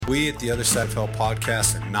We at the Other Side of Hell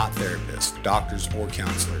podcast are not therapists, doctors, or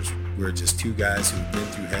counselors. We're just two guys who've been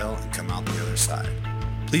through hell and come out the other side.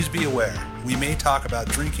 Please be aware, we may talk about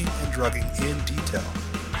drinking and drugging in detail.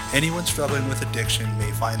 Anyone struggling with addiction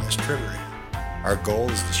may find this triggering. Our goal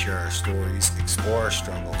is to share our stories, explore our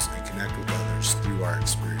struggles, and connect with others through our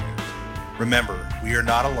experience. Remember, we are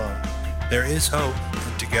not alone. There is hope,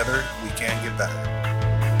 and together we can get better.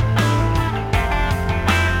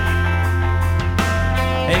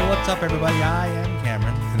 Hey, what's up, everybody? I am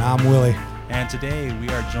Cameron. And I'm Willie. And today we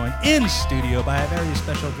are joined in studio by a very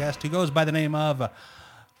special guest who goes by the name of...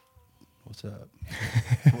 What's up?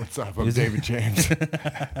 What's up? I'm David James.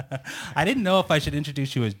 I didn't know if I should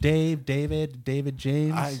introduce you as David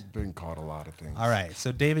James. I've been called a lot of things. All right,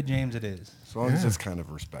 so David James it is. As long as it's kind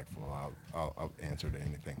of respectful, I'll answer to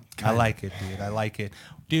anything. I like it, dude. I like it,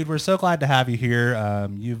 dude. We're so glad to have you here.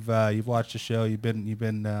 You've watched the show. You've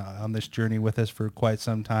been on this journey with us for quite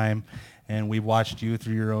some time, and we've watched you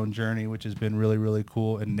through your own journey, which has been really, really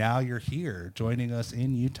cool. And now you're here joining us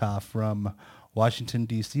in Utah from Washington,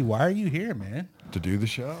 D.C. Why are you here, man? To do the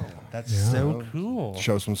show. That's so cool.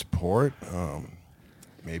 Show some support.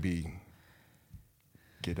 Maybe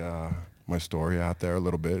get my story out there a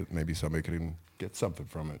little bit. Maybe somebody can get something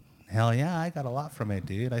from it. Hell yeah, I got a lot from it,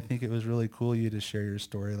 dude. I think it was really cool you to share your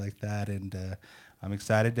story like that, and I'm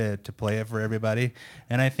excited to play it for everybody.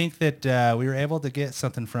 And I think that we were able to get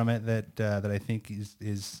something from it that I think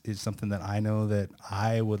is something that I know that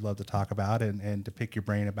I would love to talk about and to pick your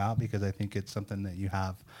brain about, because I think it's something that you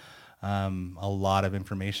have a lot of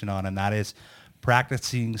information on, and that is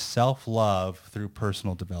practicing self-love through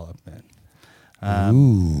personal development.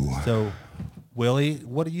 So, Willie,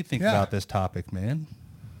 what do you think about this topic, man?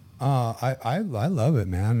 I love it,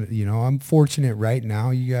 man. You know, I'm fortunate right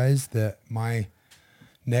now, you guys, that my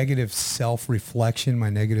negative self-reflection,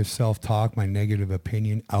 my negative self-talk, my negative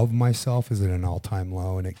opinion of myself is at an all-time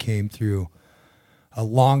low, and it came through a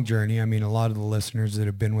long journey. I mean, a lot of the listeners that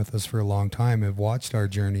have been with us for a long time have watched our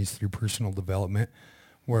journeys through personal development,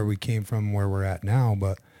 where we came from, where we're at now.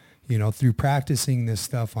 But, you know, through practicing this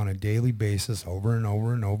stuff on a daily basis over and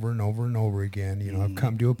over and over and over and over again, you know, I've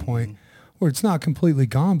come to a point where it's not completely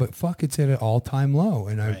gone, but fuck, it's at an all-time low,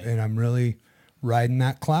 and I'm really riding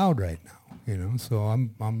that cloud right now. You know, so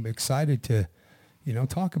I'm excited to, you know,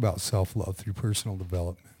 talk about self-love through personal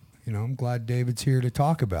development. You know, I'm glad David's here to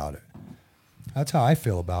talk about it. That's how I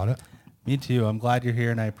feel about it. Me too. I'm glad you're here,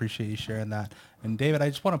 and I appreciate you sharing that. And David, I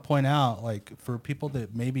just want to point out, like, for people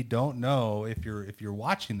that maybe don't know, if you're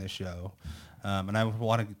watching this show, and I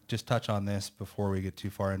want to just touch on this before we get too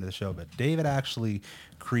far into the show, but David actually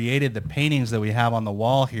created the paintings that we have on the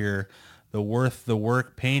wall here, the Worth the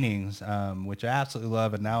Work paintings, which I absolutely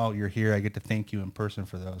love. And now you're here, I get to thank you in person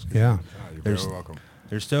for those. Yeah. You're very welcome.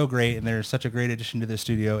 They're so great, and they're such a great addition to the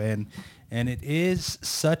studio, and it is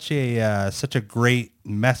such a great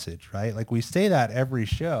message, right? Like, we say that every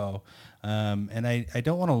show, and I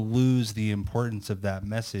don't want to lose the importance of that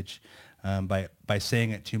message by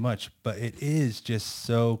saying it too much, but it is just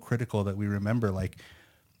so critical that we remember, like,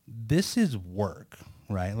 this is work,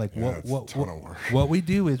 right? Like, what we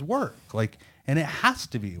do is work, like, and it has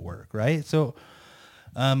to be work, right? So,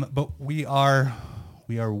 but we are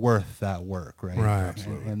worth that work, right? Right.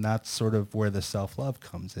 Absolutely. And that's sort of where the self-love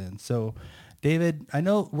comes in. So, David, I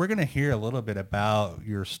know we're going to hear a little bit about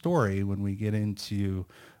your story when we get into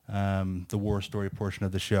the Warstory portion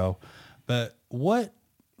of the show, but when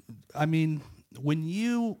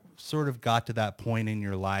you sort of got to that point in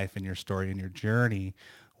your life and your story and your journey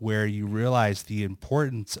where you realized the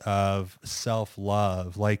importance of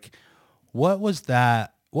self-love, like, what was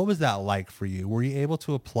that like for you? Were you able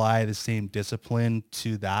to apply the same discipline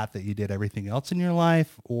to that you did everything else in your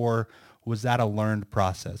life, or was that a learned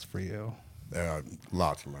process for you?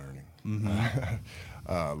 Lots of learning,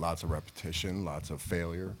 lots of repetition, lots of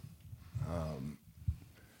failure.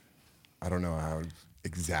 I don't know how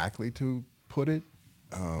exactly to put it,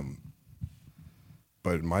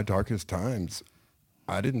 but in my darkest times,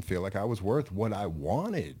 I didn't feel like I was worth what I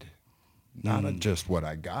wanted, not just what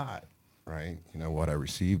I got, right? You know, what I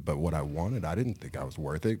received, but what I wanted. I didn't think I was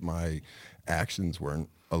worth it. My actions weren't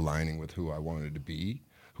aligning with who I wanted to be,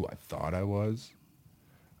 who I thought I was.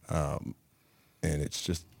 And it's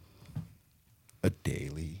just a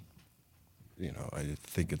daily, you know, I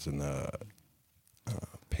think it's in the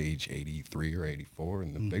page 83 or 84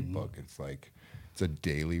 in the big book. It's like, it's a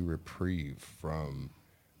daily reprieve from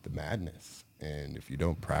the madness. And if you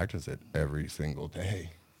don't practice it every single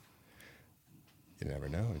day, you never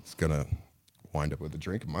know. It's going to wind up with a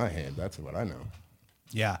drink in my hand. That's what I know.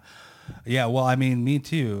 Yeah. Yeah. Well, I mean, me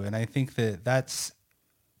too. And I think that's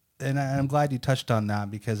and I'm glad you touched on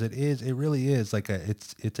that, because it really is like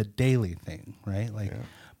it's a daily thing, right? Like,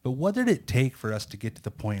 but what did it take for us to get to the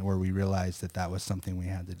point where we realized that was something we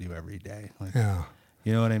had to do every day? Like,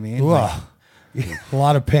 you know what I mean? Like, a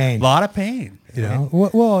lot of pain. A lot of pain. You know?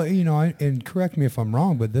 Well, you know, and correct me if I'm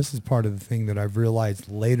wrong, but this is part of the thing that I've realized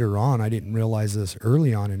later on. I didn't realize this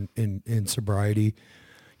early on in sobriety.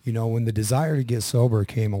 You know, when the desire to get sober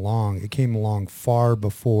came along, it came along far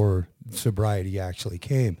before sobriety actually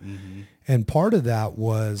came. Mm-hmm. And part of that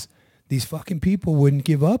was these fucking people wouldn't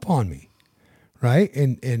give up on me. Right.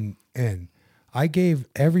 And I gave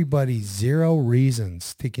everybody zero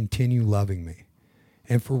reasons to continue loving me.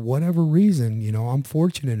 And for whatever reason, you know, I'm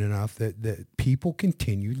fortunate enough that people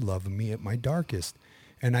continued loving me at my darkest.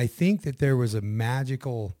 And I think that there was a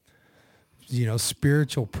magical, you know,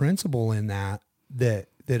 spiritual principle in that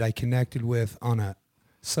I connected with on a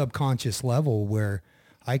subconscious level, where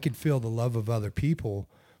I could feel the love of other people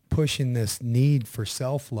pushing this need for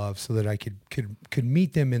self-love, so that I could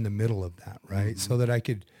meet them in the middle of that, right? Mm-hmm. So that I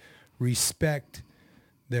could respect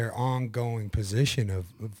their ongoing position of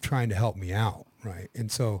trying to help me out, right?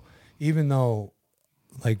 And so even though,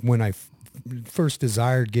 like, when I first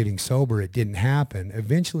desired getting sober, it didn't happen.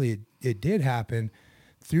 Eventually it did happen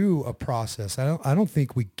through a process. I don't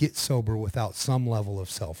think we get sober without some level of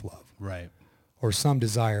self-love. Right. Or some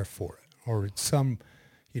desire for it, or some,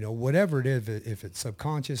 you know, whatever it is, if it's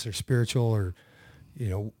subconscious or spiritual, or, you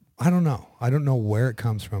know, I don't know. I don't know where it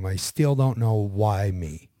comes from. I still don't know why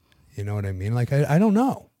me. You know what I mean? Like, I don't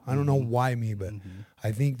know. I don't know why me, but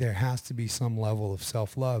I think there has to be some level of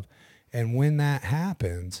self-love. And when that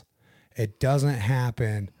happens, it doesn't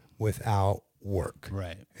happen without work.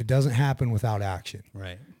 Right. It doesn't happen without action.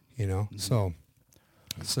 Right. You know? Mm-hmm.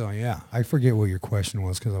 So yeah, I forget what your question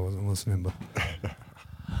was because I wasn't listening, but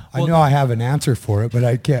I know I have an answer for it, but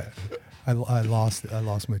I can't. I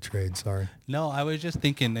lost my trade. Sorry. No, I was just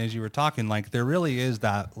thinking as you were talking, like, there really is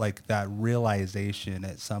that realization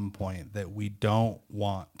at some point that we don't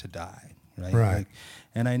want to die, right? Right. Like,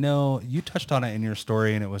 and I know you touched on it in your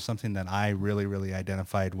story, and it was something that I really, really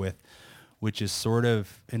identified with, which is sort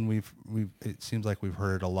of, and it seems like we've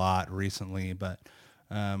heard it a lot recently, but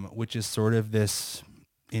which is sort of this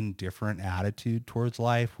indifferent attitude towards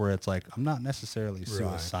life, where it's like, I'm not necessarily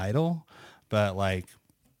suicidal, but like,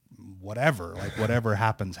 whatever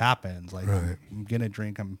happens. Like, right. I'm going to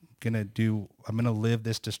drink, I'm going to live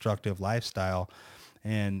this destructive lifestyle,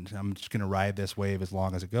 and I'm just going to ride this wave as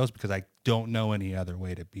long as it goes, because I don't know any other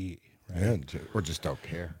way to be. Right? Yeah, or just don't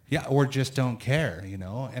care. Yeah, or just don't care, you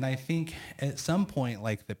know? And I think at some point,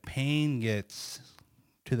 like, the pain gets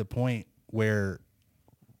to the point where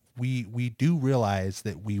we do realize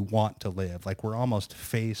that we want to live. Like, we're almost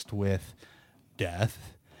faced with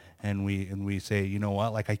death, and we say, you know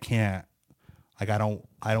what, like, I can't, like, I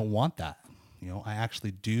don't want that. You know, I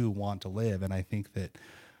actually do want to live. And I think that,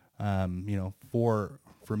 you know, for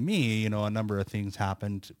me, you know, a number of things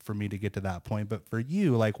happened for me to get to that point. But for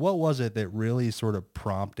you, like, what was it that really sort of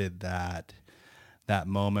prompted that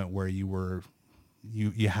moment where you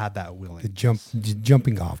had that willingness? The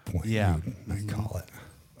jumping off point. Yeah. I call it.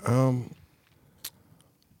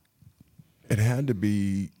 It had to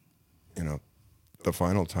be, you know, the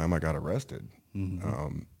final time I got arrested.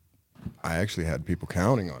 Mm-hmm. I actually had people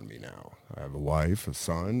counting on me now. I have a wife, a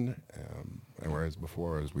son, and whereas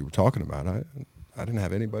before, as we were talking about, I didn't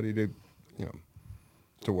have anybody to, you know,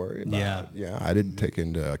 to worry about. Yeah. Yeah, I didn't take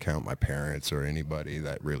into account my parents or anybody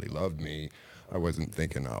that really loved me. I wasn't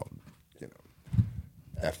thinking, oh, you know,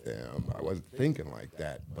 F them. I wasn't thinking like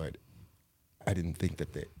that, but I didn't think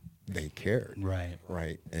that they cared. Right.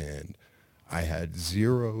 Right. And I had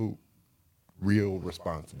zero real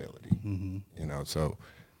responsibility. Mm-hmm. You know, so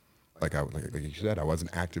like you said, I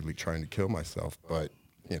wasn't actively trying to kill myself, but,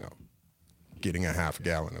 you know, getting a half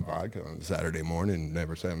gallon of vodka on a Saturday morning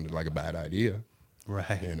never sounded like a bad idea.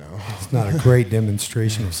 Right. You know, it's not a great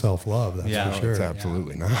demonstration of self-love. That's for sure. It's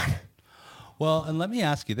absolutely not. Well, and let me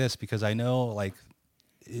ask you this, because I know, like,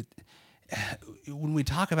 when we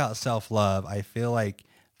talk about self-love, I feel like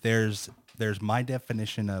there's my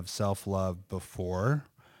definition of self-love before,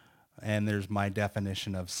 and there's my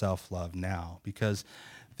definition of self-love now, because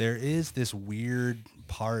there is this weird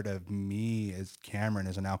part of me as Cameron,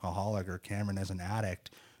 as an alcoholic, or Cameron as an addict,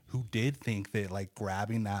 who did think that, like,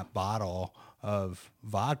 grabbing that bottle of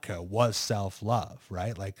vodka was self-love,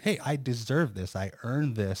 right? Like, hey, I deserve this. I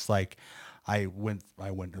earned this. Like, I went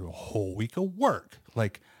through a whole week of work.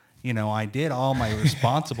 Like, you know, I did all my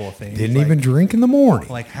responsible things. Didn't even drink in the morning.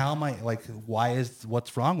 Like, how am I, like,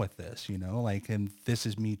 what's wrong with this? You know, like, and this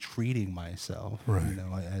is me treating myself, right. You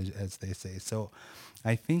know, as they say. So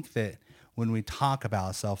I think that when we talk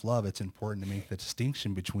about self-love, it's important to make the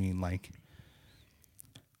distinction between like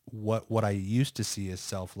what I used to see as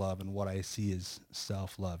self-love and what I see as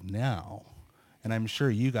self-love now. And I'm sure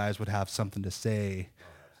you guys would have something to say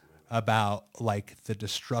about like the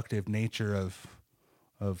destructive nature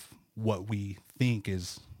of what we think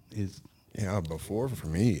is. Yeah, before for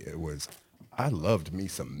me, it was, I loved me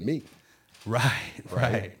some me.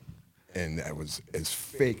 Right. And that was as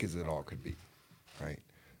fake as it all could be, right?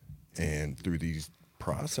 And through these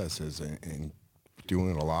processes and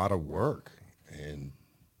doing a lot of work and,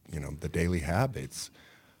 you know, the daily habits,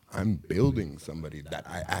 I'm building somebody that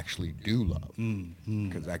I actually do love.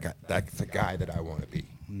 Because that's the guy that I want to be.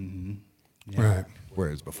 Mm-hmm. Yeah. Right.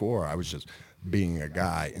 Whereas before, I was just being a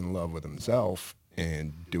guy in love with himself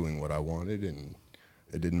and doing what I wanted, and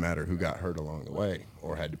it didn't matter who got hurt along the way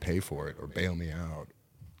or had to pay for it or bail me out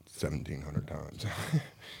 1,700 times.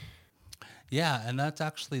 Yeah, and that's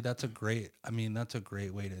a great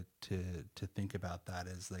way to think about that,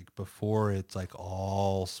 is like before it's like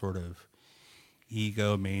all sort of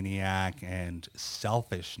egomaniac and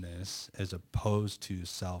selfishness as opposed to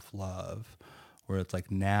self-love, where it's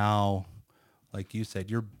like now, like you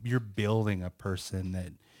said, you're building a person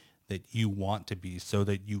that you want to be so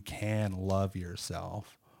that you can love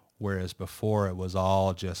yourself. Whereas before it was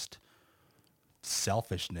all just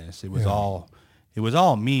selfishness. It was all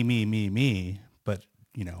me, but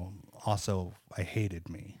you know, also I hated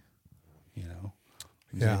me, you know.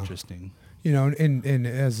 It's interesting. You know, and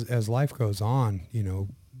as life goes on, you know,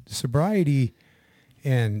 sobriety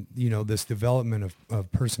and, you know, this development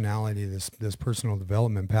of personality, this personal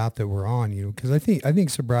development path that we're on, you know, because I think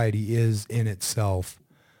sobriety is in itself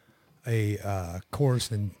a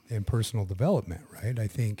course in personal development, right? I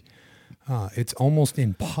think it's almost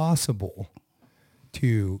impossible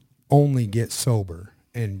to only get sober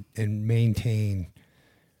and maintain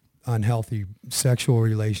unhealthy sexual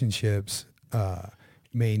relationships,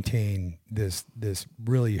 maintain this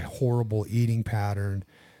really horrible eating pattern,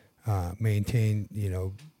 maintain, you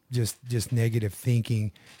know, just negative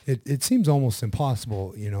thinking. It seems almost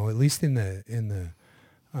impossible, you know, at least in the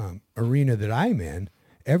arena that I'm in.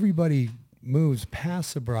 Everybody moves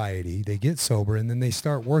past sobriety, they get sober, and then they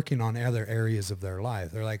start working on other areas of their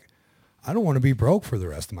life. They're like, I don't want to be broke for the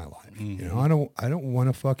rest of my life. Mm-hmm. You know, I don't want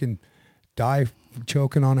to fucking die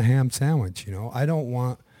choking on a ham sandwich. You know, I don't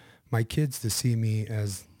want my kids to see me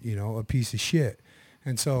as, you know, a piece of shit.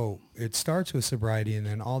 And so it starts with sobriety, and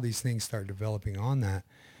then all these things start developing on that.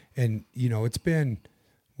 And, you know, it's been,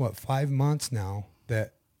 5 months now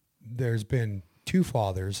that there's been 2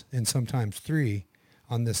 fathers and sometimes 3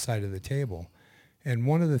 on this side of the table. And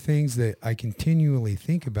one of the things that I continually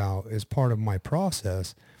think about as part of my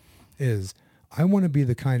process is I want to be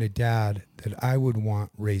the kind of dad that I would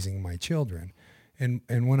want raising my children. And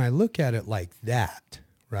when I look at it like that,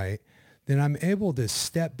 right, then I'm able to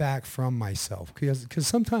step back from myself, because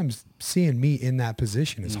sometimes seeing me in that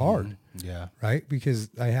position is hard. Yeah. Right? Because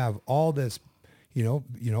I have all this, you know,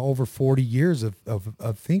 over 40 years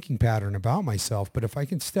of thinking pattern about myself. But if I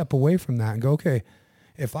can step away from that and go, okay,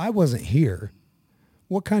 if I wasn't here,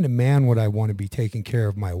 what kind of man would I want to be taking care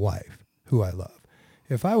of my wife, who I love?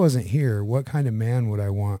 If I wasn't here, what kind of man would I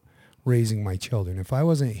want raising my children? If I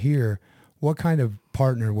wasn't here, what kind of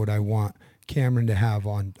partner would I want Cameron to have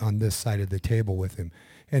on this side of the table with him?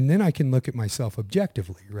 And then I can look at myself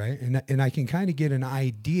objectively, right? And I can kind of get an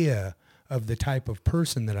idea of the type of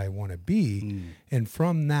person that I want to be. And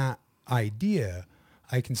from that idea,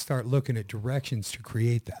 I can start looking at directions to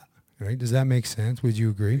create that, right? Does that make sense? Would you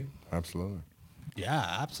agree? Absolutely.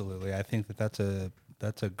 Yeah, absolutely. I think that's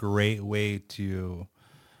a great way to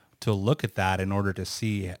look at that in order to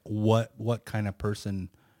see what kind of person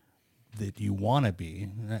that you want to be.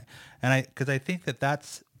 And because I think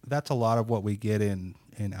that's a lot of what we get in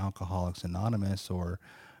Alcoholics Anonymous, or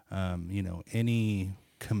you know, any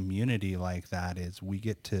community like that, is we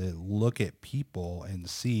get to look at people and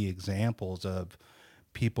see examples of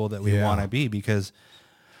people that we want to be, because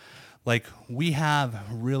like we have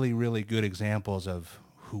really, really good examples of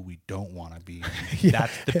who we don't want to be.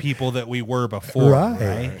 That's the people that we were before,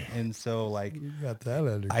 right? And so like, you got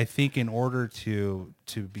that I think in order to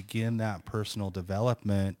begin that personal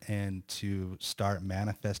development and to start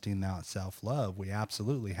manifesting that self-love, we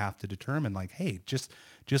absolutely have to determine like, hey, just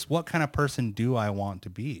what kind of person do I want to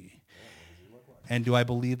be? And do I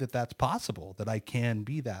believe that that's possible, that I can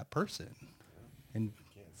be that person? And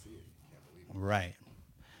right.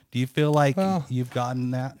 Do you feel like you've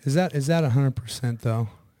gotten that? Is that 100% though?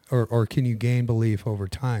 Or can you gain belief over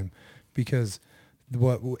time? Because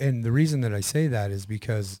and the reason that I say that is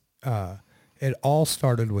because it all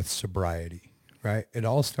started with sobriety, right? It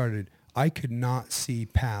all started, I could not see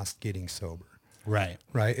past getting sober. Right.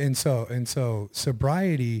 Right. And so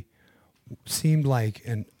sobriety seemed like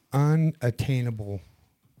an unattainable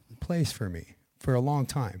place for me for a long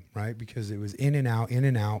time, right? Because it was in and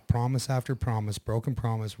out, promise after promise, broken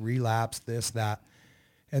promise, relapse, this, that.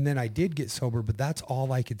 And then I did get sober, but that's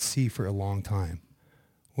all I could see for a long time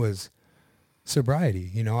was sobriety.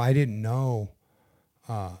 You know, I didn't know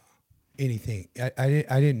anything. I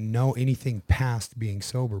didn't know anything past being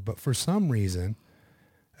sober, but for some reason,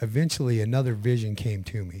 eventually another vision came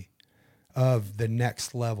to me of the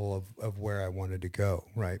next level of where I wanted to go,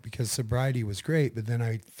 right? Because sobriety was great, but then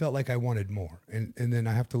I felt like I wanted more. And then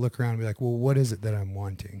I have to look around and be like, well, what is it that I'm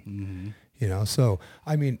wanting? Mm-hmm. You know, so,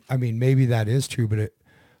 I mean, maybe that is true, but it,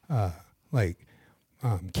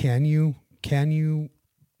 can you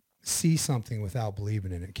see something without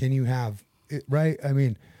believing in it? Can you have it, right? I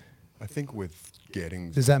mean, I think with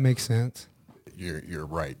getting, does that make sense? you're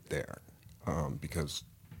right there, because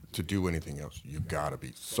to do anything else, you gotta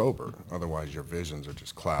be sober. Otherwise, your visions are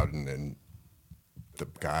just clouded, and then the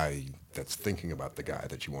guy that's thinking about the guy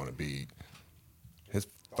that you want to be, his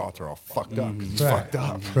thoughts are all fucked up. He's Right. fucked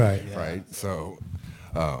up, Right. right? So,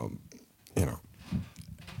 you know,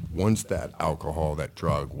 once that alcohol, that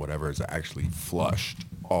drug, whatever is actually flushed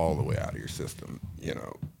all the way out of your system, you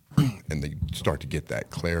know, and then you start to get that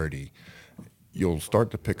clarity, you'll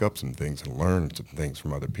start to pick up some things and learn some things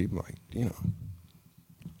from other people. Like, you know,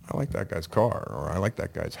 I like that guy's car, or I like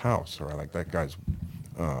that guy's house, or I like that guy's,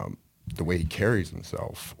 the way he carries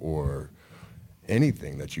himself, or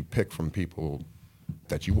anything that you pick from people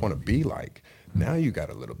that you want to be like. Now you got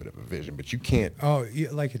a little bit of a vision, but you can't. Oh,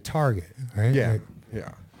 like a target, right? Yeah, Like,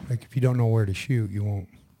 yeah. like if you don't know where to shoot, you won't.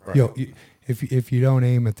 Right. If you don't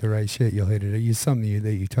aim at the right shit, you'll hit it. It's something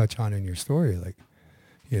that you touch on in your story, like,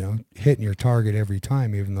 you know, hitting your target every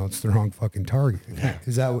time, even though it's the wrong fucking target. Yeah.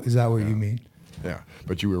 Is that what you mean? Yeah,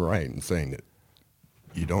 but you were right in saying that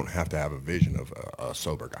you don't have to have a vision of a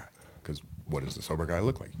sober guy, because what does the sober guy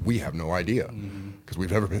look like? We have no idea, because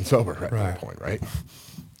we've never been sober at that point, right?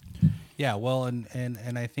 Yeah, well,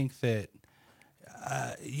 and I think that,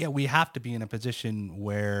 we have to be in a position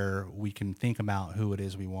where we can think about who it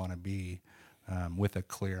is we want to be with a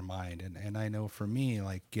clear mind. And I know for me,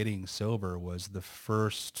 like, getting sober was the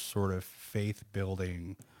first sort of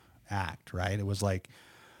faith-building act, right? It was like,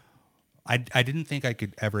 I didn't think I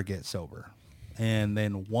could ever get sober. And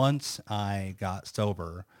then once I got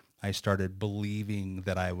sober, I started believing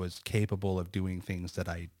that I was capable of doing things that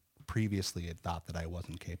I previously had thought that I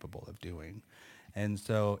wasn't capable of doing. And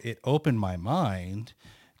so it opened my mind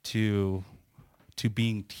to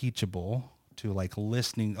being teachable, to like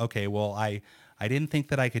listening. Okay, well, I didn't think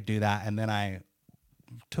that I could do that. And then I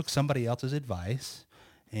took somebody else's advice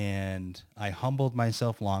and I humbled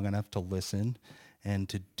myself long enough to listen and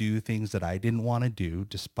to do things that I didn't want to do,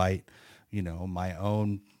 despite, you know, my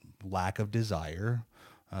own lack of desire.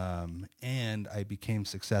 And I became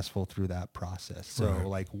successful through that process. So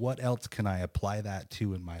like, what else can I apply that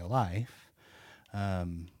to in my life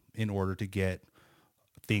in order to get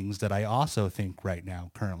things that I also think right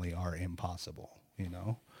now currently are impossible, you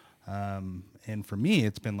know? And for me,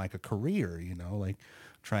 it's been like a career, you know, like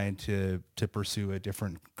trying to pursue a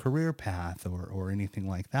different career path or anything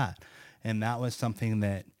like that. And that was something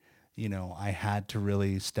that, you know, I had to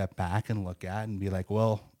really step back and look at and be like,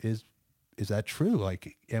 well, is that true?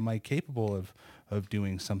 Like, am I capable of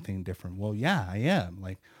doing something different? Well, yeah, I am.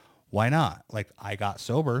 Like, why not? Like, I got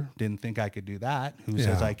sober, didn't think I could do that. Who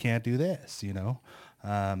says I can't do this, you know?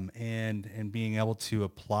 And being able to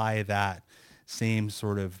apply that same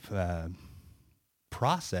sort of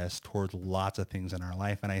process towards lots of things in our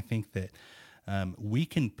life. And I think that we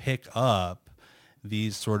can pick up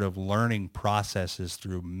these sort of learning processes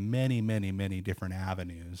through many, many, many different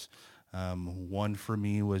avenues. One for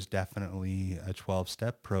me was definitely a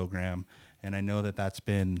 12-step program, and I know that that's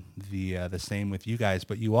been the same with you guys.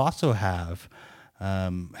 But you also have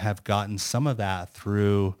gotten some of that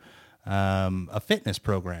through a fitness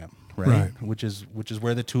program, right? Which is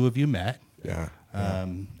where the two of you met. Yeah.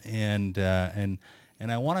 And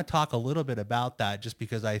I want to talk a little bit about that, just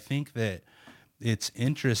because I think that it's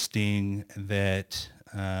interesting that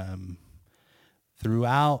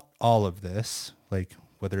throughout all of this, like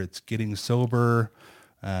whether it's getting sober,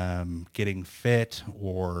 getting fit,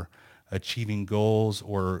 or achieving goals,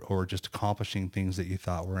 or just accomplishing things that you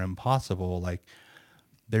thought were impossible, like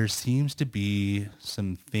there seems to be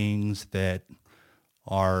some things that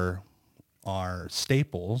are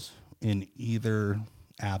staples in either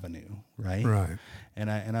avenue, right? Right. And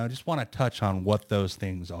I just want to touch on what those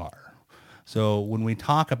things are. So when we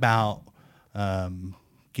talk about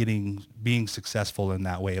being successful in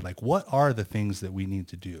that way? Like, what are the things that we need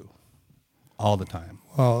to do all the time?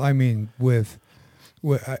 Well, I mean, to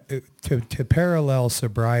parallel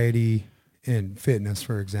sobriety and fitness,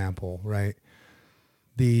 for example, right?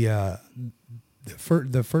 The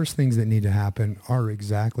first things that need to happen are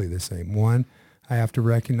exactly the same. One, I have to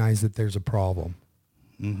recognize that there's a problem,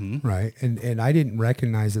 right? And I didn't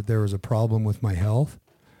recognize that there was a problem with my health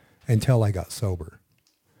until I got sober,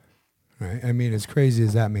 right? I mean, as crazy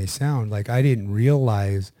as that may sound, like I didn't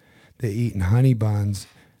realize that eating honey buns,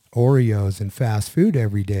 Oreos, and fast food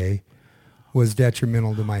every day was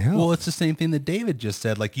detrimental to my health. Well, it's the same thing that David just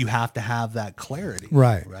said. Like, you have to have that clarity.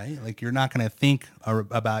 Right. Right? Like, you're not going to think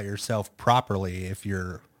about yourself properly if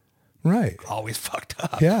you're right. always fucked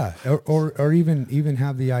up. Yeah. Or even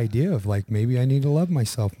have the idea of like, maybe I need to love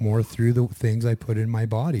myself more through the things I put in my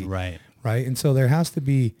body. Right. Right. And so there has to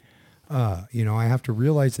be, I have to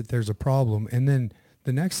realize that there's a problem. And then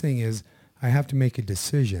the next thing is I have to make a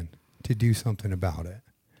decision to do something about it.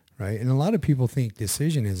 Right. And a lot of people think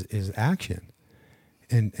decision is action.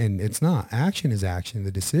 And it's not. Action is action.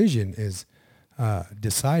 The decision is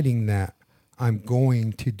deciding that I'm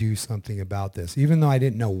going to do something about this, even though I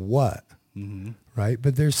didn't know what. Right.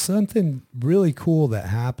 But there's something really cool that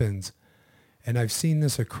happens. And I've seen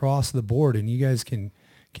this across the board. And you guys can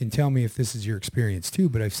tell me if this is your experience too.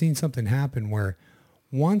 But I've seen something happen where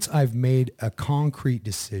once I've made a concrete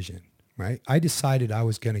decision, right, I decided I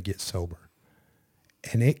was going to get sober.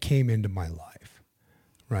 And it came into my life,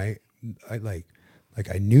 right? I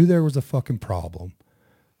knew there was a fucking problem.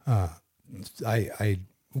 I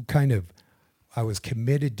was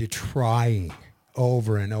committed to trying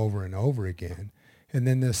over and over and over again. And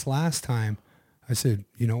then this last time I said,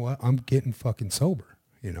 you know what? I'm getting fucking sober.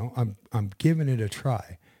 I'm giving it a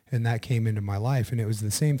try. And that came into my life. And it was the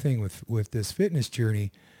same thing with this fitness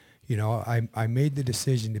journey. I made the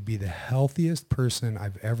decision to be the healthiest person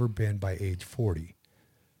I've ever been by age 40.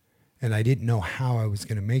 And I didn't know how I was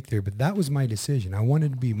going to make there, but that was my decision. I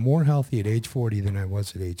wanted to be more healthy at age 40 than I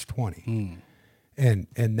was at age 20. And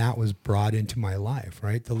that was brought into my life,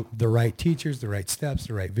 right? The right teachers, the right steps,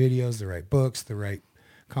 the right videos, the right books, the right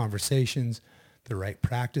conversations, the right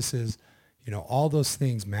practices, all those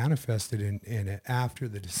things manifested in it after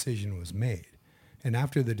the decision was made. And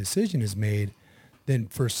after the decision is made, then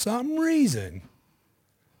for some reason,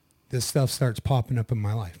 this stuff starts popping up in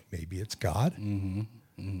my life. Maybe it's God.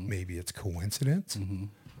 Maybe it's coincidence.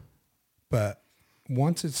 But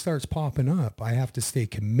once it starts popping up, I have to stay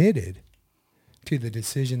committed to the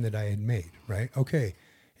decision that I had made, right? Okay.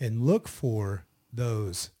 And look for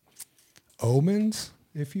those omens,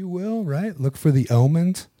 if you will, right? Look for the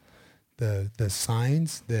omens, the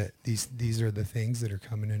signs that these are the things that are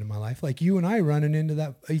coming into my life. Like you and I running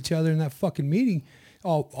into each other in that fucking meeting,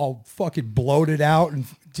 all fucking bloated out and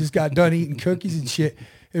just got done eating cookies and shit.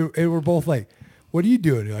 And we're both like, what are you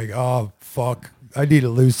doing? You're like, oh, fuck, I need to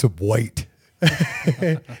lose some weight.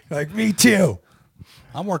 Like, me too.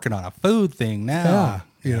 I'm working on a food thing now.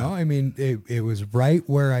 Yeah. I mean, it was right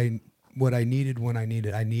where what I needed when I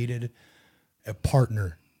needed. I needed a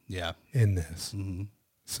partner in this.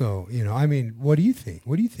 So, I mean, what do you think?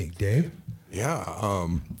 What do you think, Dave? Yeah.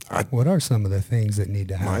 What are some of the things that need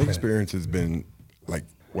to happen? My experience has been, like,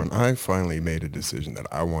 when I finally made a decision that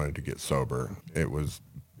I wanted to get sober, it was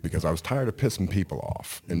because I was tired of pissing people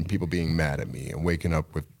off and people being mad at me and waking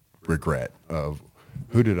up with regret of,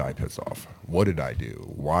 who did I piss off? What did I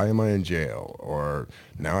do? Why am I in jail? Or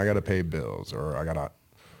now I got to pay bills, or I got to,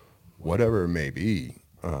 whatever it may be.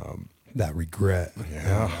 That regret.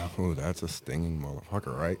 Yeah. Oh, that's a stinging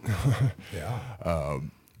motherfucker, right? Yeah.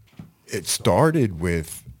 It started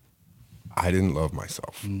with, I didn't love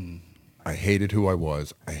myself. I hated who I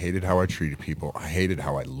was. I hated how I treated people. I hated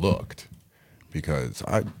how I looked, because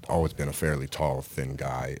I'd always been a fairly tall, thin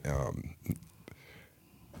guy.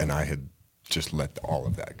 And I had just let all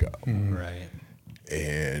of that go. Right.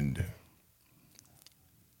 And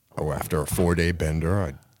after a 4-day bender,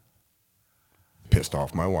 I pissed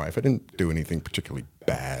off my wife. I didn't do anything particularly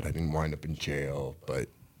bad. I didn't wind up in jail, but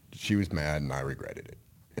she was mad and I regretted it.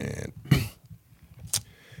 And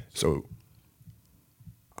so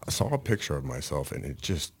I saw a picture of myself and it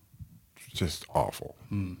just awful.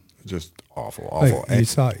 Just awful. Like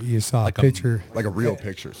you saw like a picture. Like a real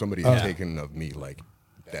picture. Somebody had taken of me like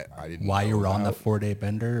that I didn't Why know you were on the about. 4-day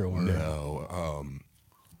bender? Or No.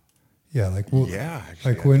 Yeah, like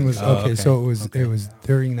actually, like when was okay. So it was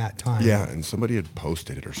during that time. Yeah, and somebody had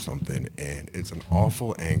posted it or something, and it's an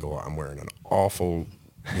awful angle. I'm wearing an awful,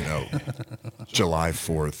 July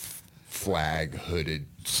 4th flag hooded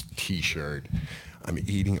T-shirt. I'm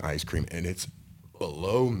eating ice cream, and it's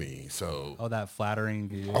below me. So, Oh, that flattering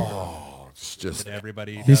view it's just, that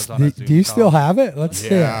everybody Do does on a you, Zoom do you call. still have it? Let's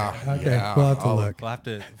see Yeah, it. Okay, yeah. we'll have to I'll- look. We'll have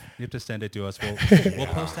to. You have to send it to us. We'll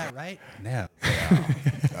post that right now.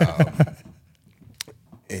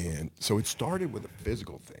 and so it started with a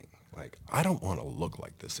physical thing. Like, I don't want to look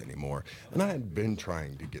like this anymore. And I had been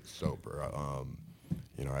trying to get sober.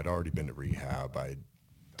 I'd already been to rehab. I'd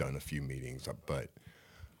done a few meetings, but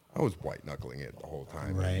I was white knuckling it the whole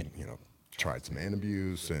time. Right. And, tried some man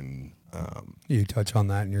abuse and, You touch on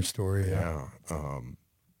that in your story. yeah.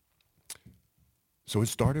 So it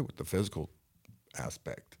started with the physical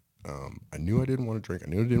aspect. I knew I didn't want to drink. I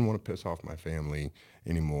knew I didn't want to piss off my family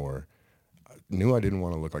anymore. I knew I didn't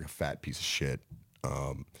want to look like a fat piece of shit.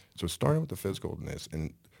 So it started with the physicalness,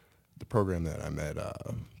 and the program that I met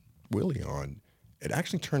Willie on, it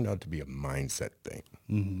actually turned out to be a mindset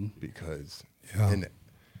thing, because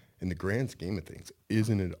in the grand scheme of things,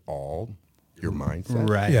 isn't it all your mindset?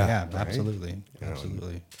 Right. Yeah. Yeah. Right? Absolutely.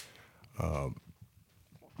 Absolutely.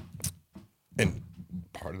 And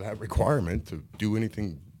part of that requirement to do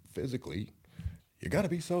anything physically, you got to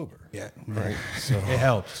be sober. Yeah. Right. So It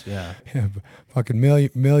helps. Yeah. Yeah, fucking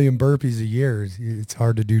million burpees a year. It's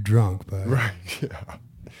hard to do drunk, but right.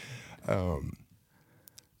 Yeah.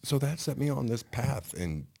 So that set me on this path,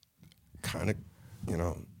 and kind of,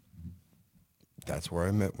 that's where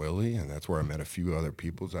I met Willie, and that's where I met a few other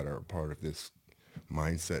people that are a part of this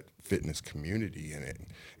mindset fitness community. And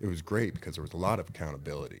it was great because there was a lot of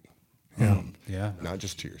accountability. Yeah. Not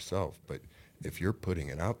just to yourself, but if you're putting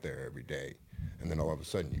it out there every day, and then all of a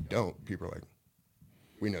sudden you don't, people are like,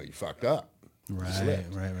 we know you fucked up. You Right.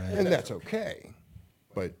 slipped." Right. And that's okay.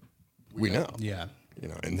 But we know. Yeah.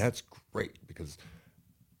 And that's great, because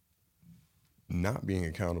not being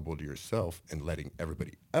accountable to yourself and letting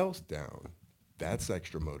everybody else down, that's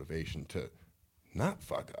extra motivation to not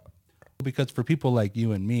fuck up. Because for people like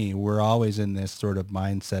you and me, we're always in this sort of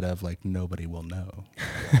mindset of like, nobody will know.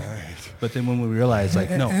 Right. But then when we realize like,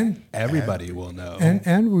 no, And- everybody will know.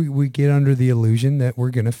 and we get under the illusion that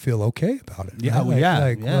we're gonna feel okay about it. Yeah, right? well,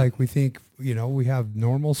 yeah. Like we think, we have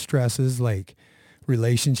normal stresses like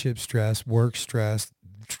relationship stress, work stress,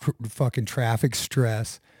 fucking traffic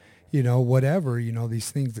stress, whatever,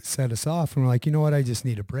 these things that set us off. And we're like, you know what, I just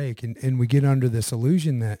need a break. And we get under this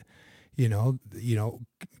illusion that,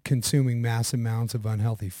 consuming mass amounts of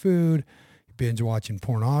unhealthy food, binge watching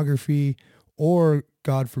pornography, or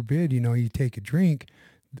God forbid, you take a drink,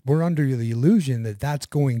 we're under the illusion that that's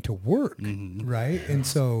going to work. Right. And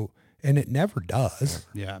so, and it never does.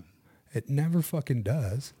 Yeah. It never fucking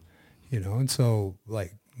does, and so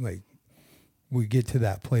like we get to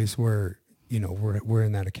that place where, we're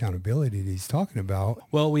in that accountability that he's talking about.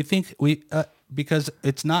 Well, we think because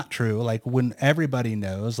it's not true. Like when everybody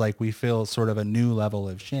knows, like we feel sort of a new level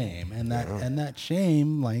of shame, and that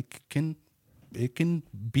shame, like can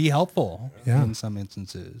be helpful in some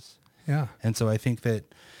instances. Yeah. And so I think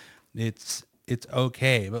that it's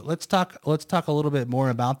okay, but let's talk a little bit more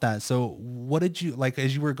about that. So what did you, like,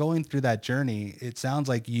 as you were going through that journey, it sounds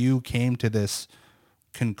like you came to this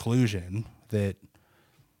conclusion that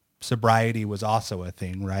sobriety was also a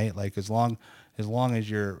thing, right? Like as long as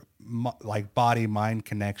your like body mind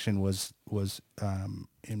connection was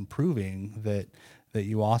improving, that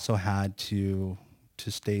you also had to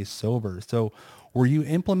stay sober. So were you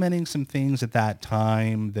implementing some things at that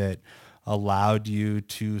time that allowed you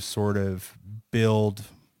to sort of build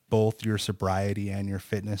both your sobriety and your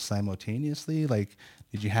fitness simultaneously? Like,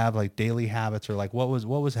 did you have like daily habits, or like what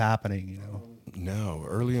was happening, No,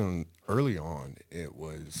 early on, it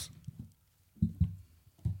was,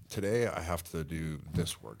 today I have to do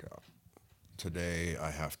this workout. Today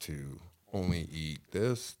I have to only eat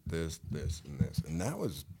this, and this. And that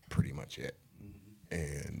was pretty much it.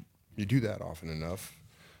 And you do that often enough,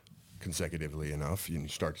 consecutively enough, and you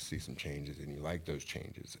start to see some changes, and you like those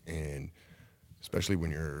changes. And especially when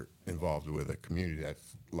you're involved with a community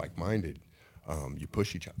that's like-minded, you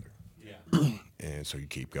push each other. Yeah. And so you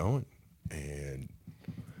keep going. And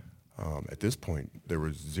at this point, there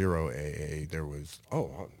was zero AA. There was,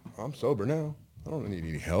 I'm sober now. I don't need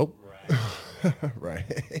any help. Right.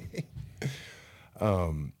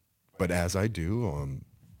 But as I do,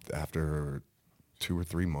 after 2 or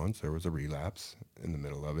 3 months, there was a relapse in the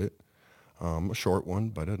middle of it. A short one,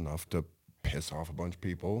 but enough to piss off a bunch of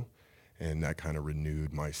people. And that kind of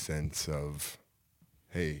renewed my sense of,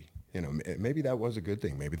 hey, maybe that was a good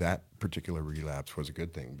thing. Maybe that particular relapse was a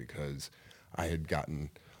good thing, because I had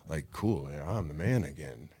gotten like, cool, I'm the man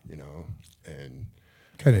again, and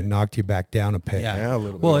Kind of knocked you back down a peg. Yeah, a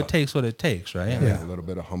little bit. Well, it takes what it takes, right? A little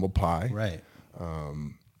bit of humble pie. Right.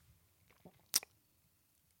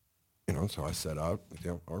 know, so I set out,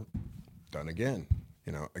 or done again.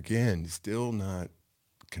 Again, still not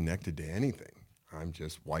connected to anything. I'm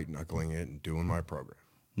just white knuckling it and doing my program,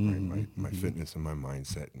 right? My fitness and my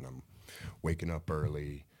mindset, and I'm waking up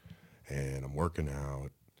early, and I'm working out,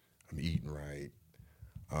 I'm eating right.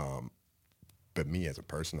 But me as a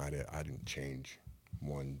person, I didn't change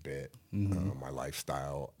one bit. My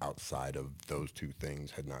lifestyle outside of those two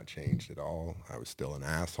things had not changed at all. I was still an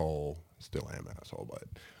asshole, still am an asshole, but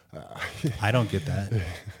I don't get that.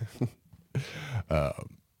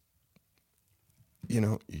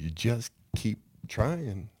 You just keep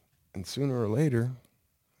trying, and sooner or later,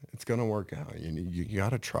 it's going to work out. You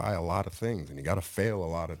got to try a lot of things, and you got to fail a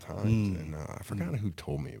lot of times. And I forgot who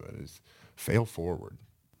told me, but it's fail forward.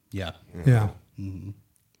 Yeah. Yeah.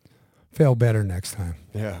 Fail better next time.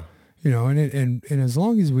 Yeah. And as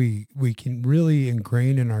long as we can really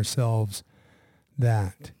ingrain in ourselves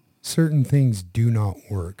that certain things do not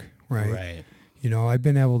work, right? Right. I've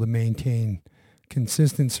been able to maintain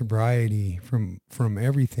consistent sobriety from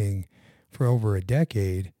everything for over a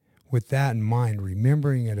decade with that in mind,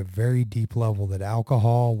 remembering at a very deep level that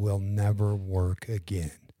alcohol will never work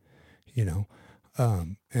again,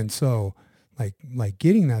 and so like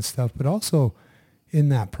getting that stuff, but also in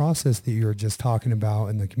that process that you were just talking about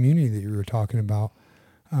and the community that you were talking about,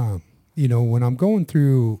 when I'm going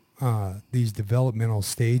through these developmental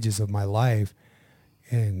stages of my life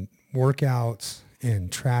and workouts and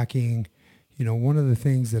tracking, one of the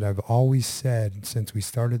things that I've always said since we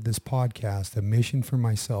started this podcast, a mission for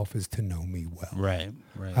myself is to know me well. Right.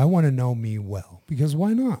 I want to know me well, because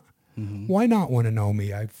why not? Why not want to know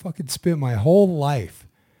me? I fucking spent my whole life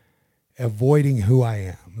avoiding who I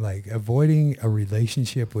am, like avoiding a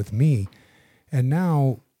relationship with me. And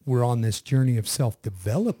now we're on this journey of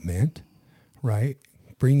self-development, right?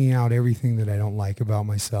 Bringing out everything that I don't like about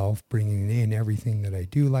myself, bringing in everything that I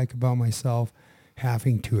do like about myself,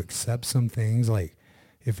 having to accept some things. Like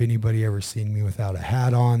if anybody ever seen me without a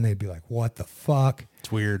hat on, they'd be like, what the fuck?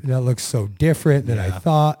 It's weird. That looks so different than I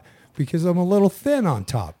thought, because I'm a little thin on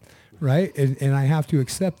top, right? And I have to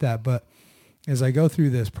accept that. But as I go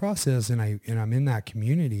through this process and I'm in that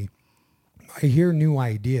community, I hear new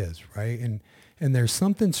ideas, right? And there's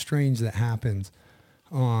something strange that happens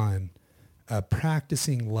on a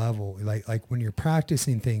practicing level, like when you're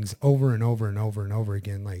practicing things over and over and over and over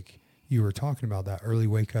again, like you were talking about, that early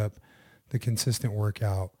wake up, the consistent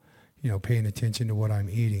workout, paying attention to what I'm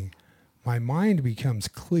eating. My mind becomes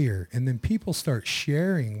clear, and then people start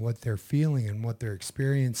sharing what they're feeling and what they're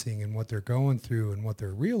experiencing and what they're going through and what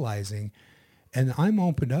they're realizing. And I'm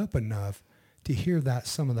opened up enough to hear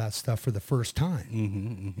some of that stuff for the first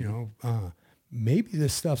time. Maybe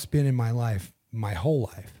this stuff's been in my life my whole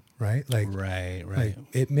life, right? Right. Like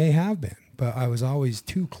it may have been, but I was always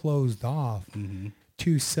too closed off,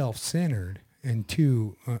 too self-centered, and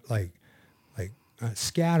too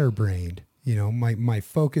scatterbrained. My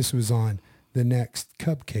focus was on the next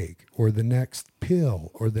cupcake or the next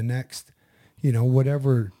pill or the next,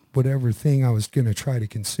 whatever thing I was going to try to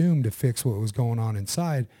consume to fix what was going on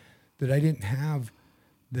inside, that I didn't have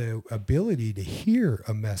the ability to hear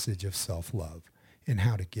a message of self-love and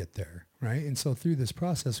how to get there, right? And so through this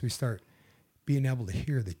process, we start being able to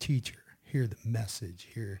hear the teacher, hear the message,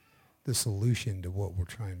 hear the solution to what we're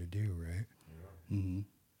trying to do, right?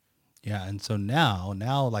 Yeah, and so now,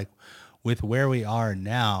 like with where we are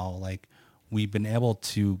now, like we've been able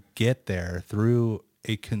to get there through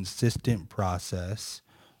a consistent process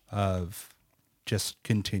of just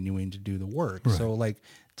continuing to do the work. Right. So like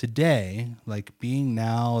today, like being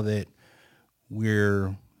now that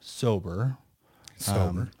we're sober,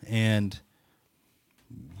 and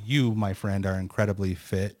you, my friend, are incredibly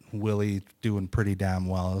fit. Willie doing pretty damn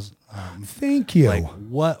well. Thank you. Like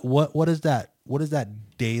what is that? What does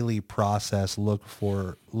that daily process look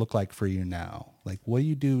like for you now? Like what do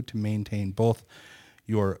you do to maintain both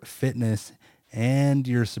your fitness and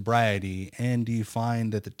your sobriety, and do you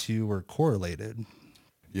find that the two are correlated?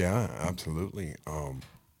 Yeah, absolutely.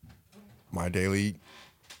 My daily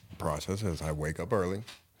process is I wake up early.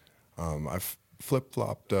 I've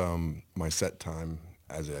flip-flopped my set time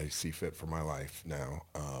as I see fit for my life now.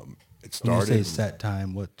 It started. When you say set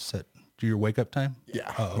time, what set? Do your wake up time?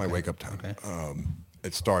 Yeah, okay. My wake up time. Okay.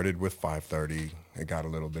 It started with 5:30. It got a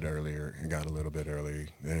little bit earlier.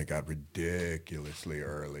 Then it got ridiculously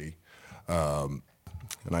early. And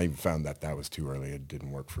I even found that was too early. It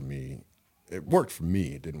didn't work for me. It worked for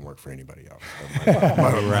me. It didn't work for anybody else.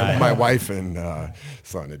 My wife and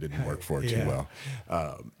son, it didn't work for too well.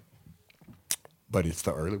 But it's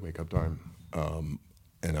the early wake up time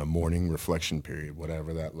and a morning reflection period,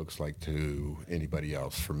 whatever that looks like to anybody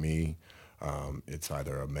else. For me, It's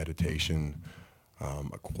either a meditation,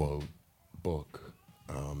 a quote, book,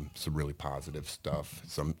 some really positive stuff.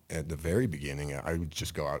 Some at the very beginning, I would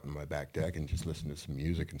just go out on my back deck and just listen to some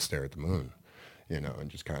music and stare at the moon, and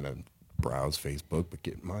just kind of browse Facebook, but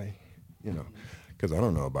get my, because I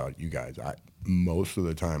don't know about you guys. Most of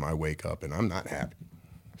the time I wake up and I'm not happy,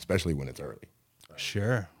 especially when it's early.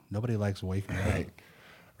 Sure. Nobody likes waking up.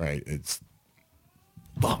 Right. It's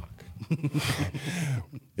fuck.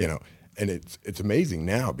 And it's amazing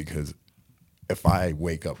now because if I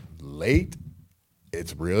wake up late,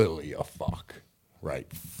 it's really a fuck,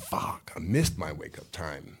 right? Fuck. I missed my wake up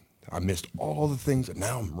time. I missed all the things that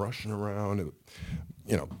now I'm rushing around,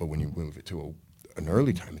 but when you move it to an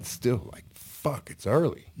early time, it's still like, fuck, it's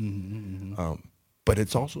early. But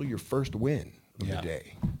it's also your first win of the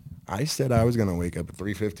day. I said I was going to wake up at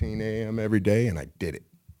 3:15 a.m. every day, and I did it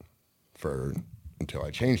until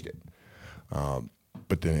I changed it.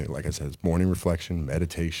 But then, like I said, it's morning reflection,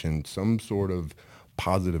 meditation, some sort of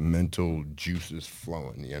positive mental juices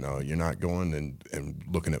flowing. You're not going and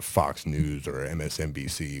looking at Fox News or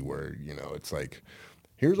MSNBC where, it's like,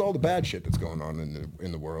 here's all the bad shit that's going on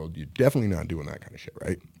in the world. You're definitely not doing that kind of shit,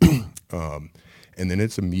 right? And then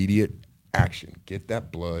it's immediate action. Get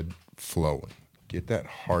that blood flowing. Get that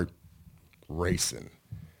heart racing,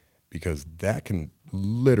 because that can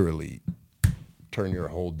literally turn your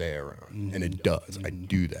whole day around. And it does. I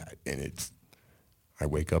do that. And I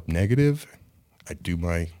wake up negative. I do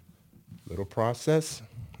my little process,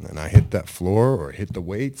 and I hit that floor or hit the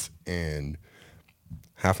weights, and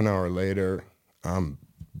half an hour later, I'm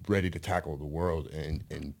ready to tackle the world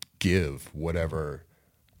and give whatever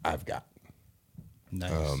I've got.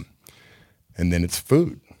 Nice. And then it's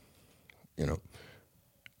food.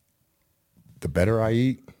 The better I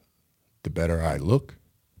eat, the better I look,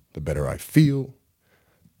 the better I feel,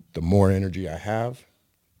 the more energy I have,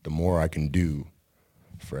 the more I can do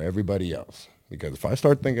for everybody else. Because if I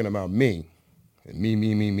start thinking about me, and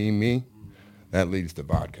me, that leads to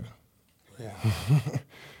vodka. Yeah.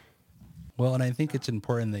 Well, and I think it's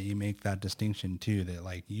important that you make that distinction too, that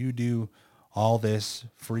like you do all this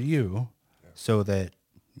for you so that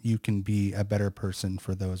you can be a better person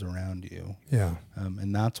for those around you. Yeah.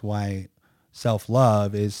 And that's why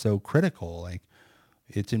self-love is so critical. Like,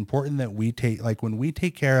 it's important that when we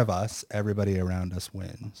take care of us, everybody around us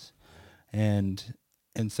wins. And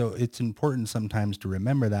so it's important sometimes to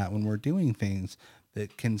remember that when we're doing things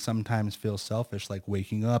that can sometimes feel selfish, like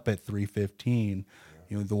waking up at 3:15,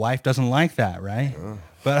 the wife doesn't like that, right?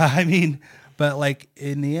 But like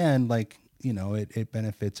in the end, like, it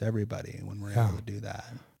benefits everybody when we're able to do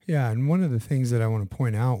that. Yeah. And one of the things that I want to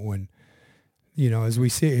point out when, as we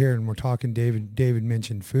sit here and we're talking, David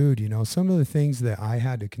mentioned food, some of the things that I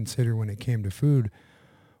had to consider when it came to food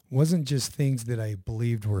wasn't just things that I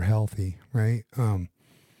believed were healthy, right?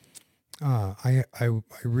 I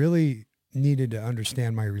really needed to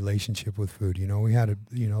understand my relationship with food. We had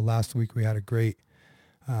last week we had a great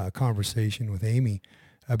conversation with Amy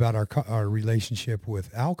about our relationship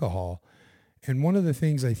with alcohol. And one of the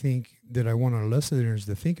things I think that I want our listeners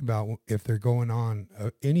to think about if they're going on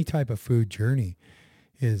any type of food journey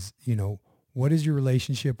is, what is your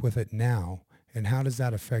relationship with it now? And how does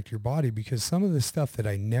that affect your body? Because some of the stuff that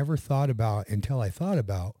I never thought about until I thought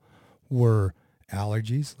about were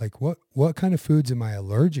allergies. Like what kind of foods am I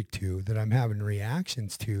allergic to that I'm having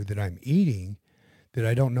reactions to that I'm eating that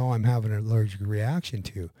I don't know I'm having an allergic reaction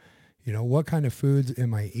to? What kind of foods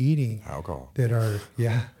am I eating? Alcohol. That are,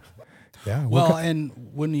 yeah. Yeah. Well, and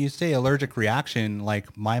when you say allergic reaction,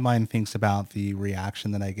 like my mind thinks about the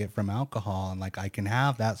reaction that I get from alcohol, and like I can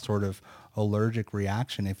have that sort of allergic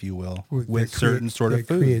reaction, if you will, with certain sort of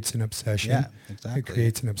food. It creates an obsession. Yeah, exactly. It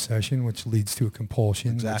creates an obsession, which leads to a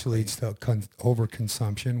compulsion, Exactly. which leads to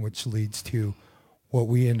overconsumption, which leads to what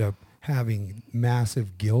we end up having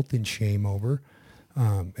massive guilt and shame over.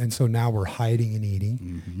 And so now we're hiding and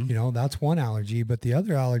eating. Mm-hmm. That's one allergy. But the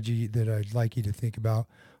other allergy that I'd like you to think about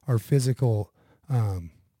are physical,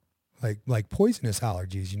 like poisonous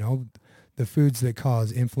allergies, the foods that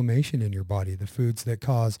cause inflammation in your body, the foods that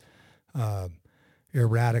cause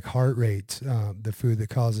erratic heart rates, the food that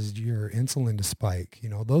causes your insulin to spike,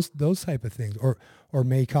 those type of things, or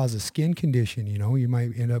may cause a skin condition. You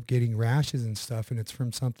might end up getting rashes and stuff, and it's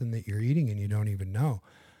from something that you're eating and you don't even know.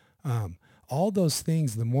 All those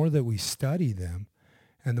things, the more that we study them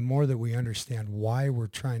and the more that we understand why we're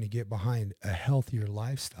trying to get behind a healthier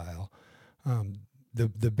lifestyle,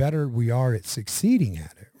 the better we are at succeeding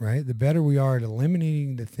at it, right? The better we are at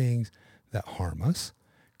eliminating the things that harm us,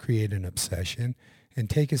 create an obsession, and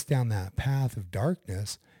take us down that path of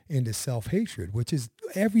darkness into self-hatred, which is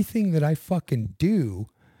everything that I fucking do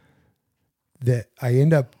that I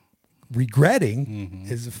end up regretting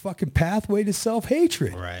is a fucking pathway to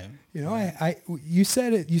self-hatred. Right. You know, you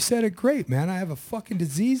said it great, man. I have a fucking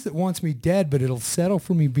disease that wants me dead, but it'll settle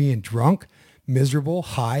for me being drunk, miserable,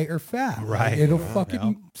 high, or fat. Right. It'll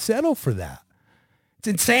fucking settle for that. It's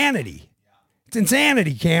insanity. It's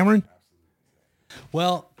insanity, Cameron.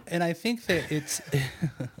 Well, and I think that it's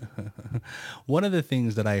one of the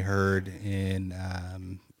things that I heard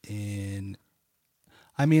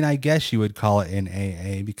I mean, I guess you would call it in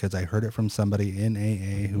AA, because I heard it from somebody in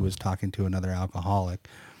AA who was talking to another alcoholic,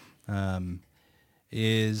 and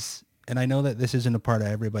I know that this isn't a part of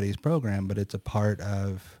everybody's program, but it's a part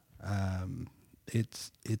of,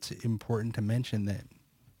 it's important to mention that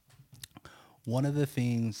one of the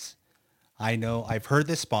things I know, I've heard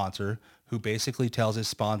this sponsor who basically tells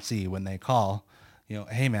his sponsee when they call, you know,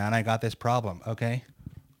 hey man, I got this problem. Okay,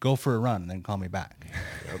 go for a run and then call me back.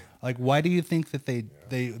 Yep. Like, why do you think that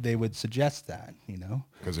they would suggest that, you know?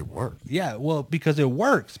 Because it works. Yeah, well, because it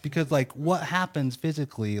works. Because, like, what happens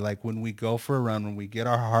physically, like, when we go for a run, when we get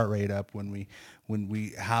our heart rate up, when we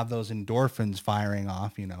have those endorphins firing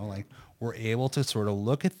off, you know, like, we're able to sort of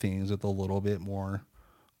look at things with a little bit more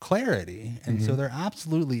clarity. And so there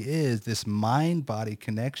absolutely is this mind-body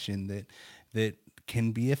connection that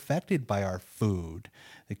can be affected by our food.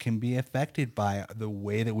 It can be affected by the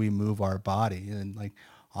way that we move our body. And, like,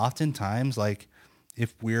 oftentimes, like,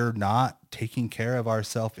 if we're not taking care of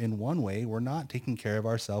ourselves in one way, we're not taking care of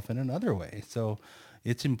ourselves in another way. So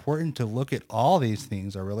it's important to look at all these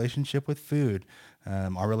things, our relationship with food,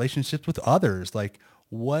 our relationships with others, like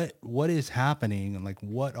what is happening, and like,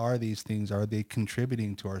 what are these things? Are they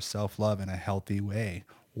contributing to our self-love in a healthy way?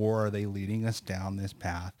 Or are they leading us down this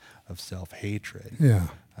path of self-hatred? Yeah.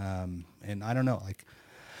 And I don't know, like,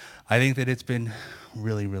 I think that it's been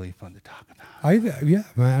really, really fun to talk about. Yeah,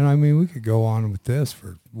 man. I mean, we could go on with this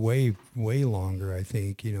for way, way longer, I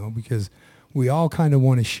think, you know, because we all kind of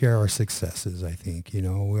want to share our successes, I think, you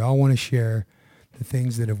know. We all want to share the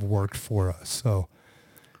things that have worked for us. So,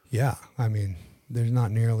 yeah, I mean, there's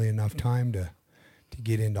not nearly enough time to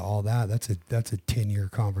get into all that. That's a 10-year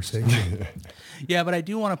conversation. Yeah, but I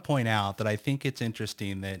do want to point out that I think it's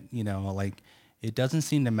interesting that, you know, like, it doesn't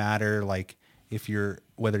seem to matter, like,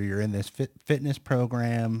 whether you're in this fitness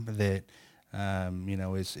program that, you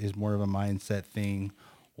know, is more of a mindset thing,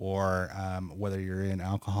 or whether you're in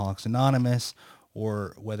Alcoholics Anonymous,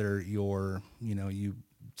 or whether you're, you know, you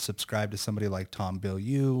subscribe to somebody like Tom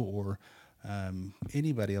Bilyeu, or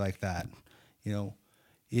anybody like that. You know,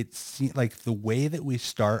 it's like the way that we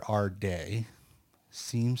start our day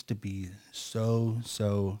seems to be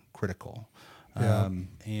so critical. Yeah.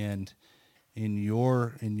 And in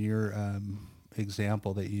your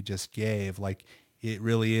example that you just gave, like, it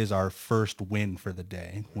really is our first win for the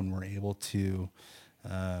day when we're able to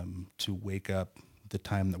wake up the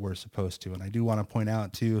time that we're supposed to. And I do want to point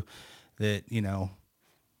out too that, you know,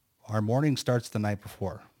 our morning starts the night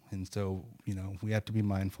before. And so, you know, we have to be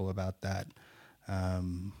mindful about that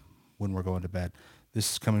when we're going to bed.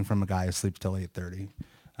 This is coming from a guy who sleeps till 8:30.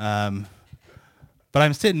 But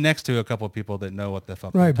I'm sitting next to a couple of people that know what the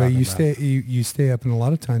fuck. Right, but you about. you stay up, and a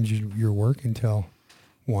lot of times you're working till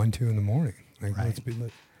 1, 2 in the morning. Like, right.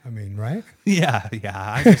 I mean, right? Yeah.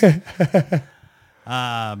 I just,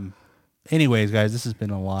 anyways, guys, this has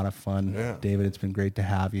been a lot of fun. Yeah. David, it's been great to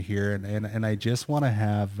have you here, and I just want to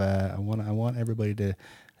have I want everybody to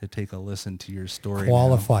take a listen to your story.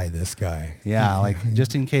 Qualify this guy. Yeah, like,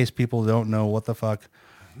 just in case people don't know what the fuck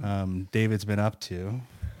David's been up to.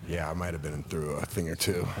 Yeah, I might have been through a thing or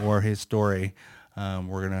two. Or his story.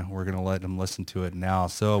 We're gonna let them listen to it now.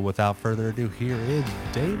 So without further ado, here is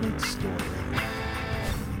David's story.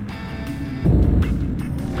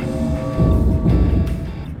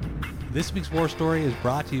 This week's Warstory is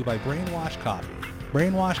brought to you by Brainwash Coffee.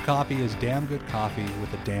 Brainwash Coffee is damn good coffee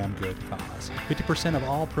with a damn good cause. 50% of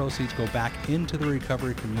all proceeds go back into the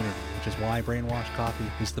recovery community, which is why Brainwash Coffee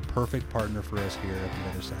is the perfect partner for us here at the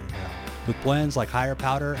other side of hell. With blends like Higher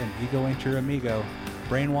Powder and Ego Ain't Your Amigo,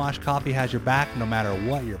 Brainwash Coffee has your back no matter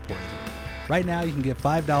what your poison. Right now, you can get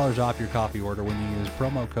 $5 off your coffee order when you use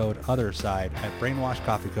promo code OTHERSIDE at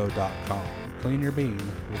brainwashcoffeeco.com. Clean your bean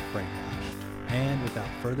with Brainwashed. And without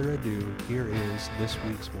further ado, here is this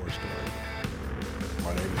week's War Story.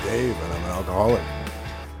 My name's Dave, and I'm an alcoholic.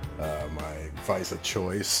 My vice of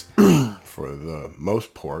choice for the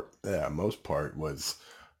most part was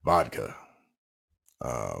vodka.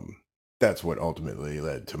 That's what ultimately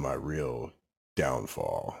led to my real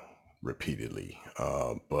downfall repeatedly.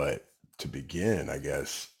 But to begin, I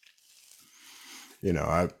guess, you know,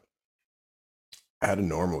 I had a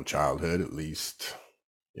normal childhood, at least,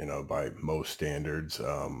 you know, by most standards.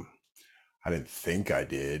 I didn't think I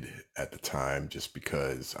did at the time, just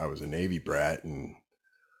because I was a Navy brat and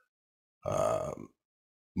um,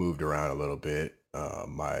 moved around a little bit.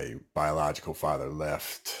 My biological father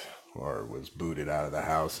left or was booted out of the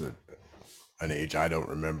house at an age I don't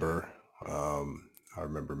remember. I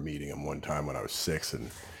remember meeting him one time when I was 6, and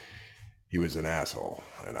he was an asshole.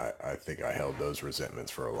 And I think I held those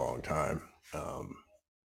resentments for a long time.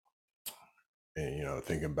 And,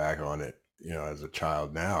 thinking back on it, as a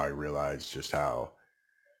child now, I realize just how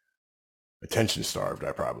attention starved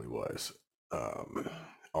I probably was. Um,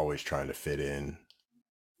 Always trying to fit in,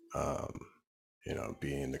 um,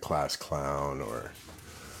 being the class clown or,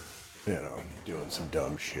 doing some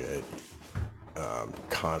dumb shit,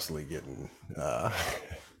 constantly getting,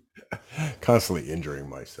 constantly injuring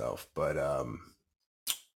myself. But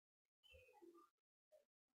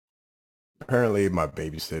apparently my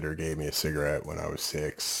babysitter gave me a cigarette when I was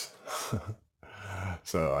 6.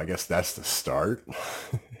 So I guess that's the start.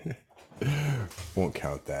 Won't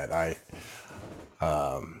count that.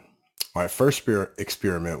 My first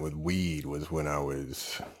experiment with weed was when I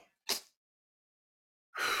was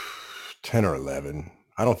 10 or 11.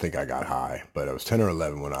 I don't think I got high, but I was 10 or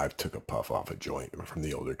 11 when I took a puff off a joint from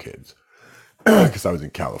the older kids, because I was in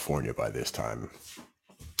California by this time.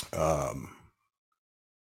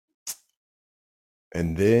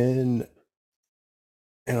 And then,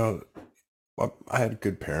 I had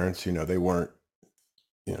good parents. They weren't,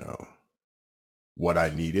 you know, what I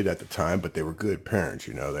needed at the time, but they were good parents.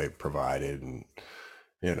 They provided, and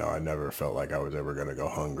I never felt like I was ever going to go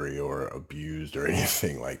hungry or abused or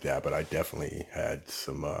anything like that. But I definitely had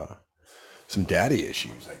some daddy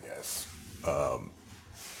issues, I guess.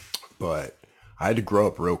 But I had to grow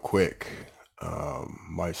up real quick.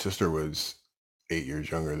 My sister was 8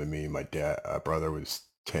 years younger than me. My brother was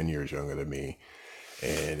 10 years younger than me.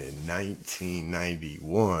 And in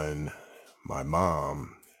 1991, my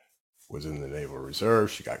mom was in the Naval Reserve.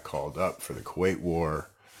 She got called up for the Kuwait War.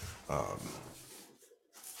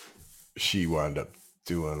 She wound up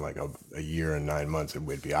doing like a year and 9 months in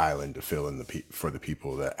Whidbey Island to fill in for the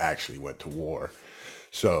people that actually went to war.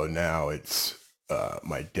 So now it's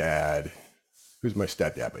my dad, who's my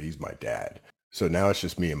stepdad, but he's my dad. So now it's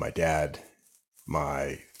just me and my dad,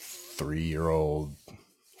 my 3-year-old,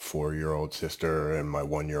 4-year-old sister, and my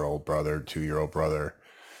 1-year-old brother, 2-year-old brother.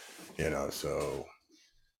 So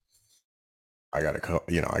I gotta come.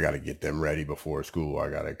 I gotta get them ready before school. I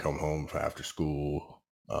gotta come home after school,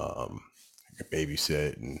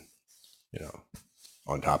 babysit, and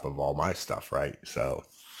on top of all my stuff, right? So,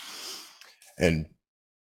 and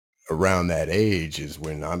around that age is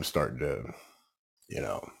when I'm starting to,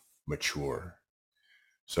 mature.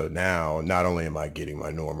 So now, not only am I getting my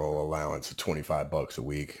normal allowance of $25 a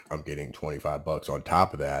week, I'm getting $25 on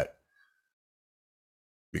top of that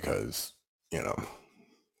because,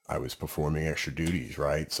 I was performing extra duties,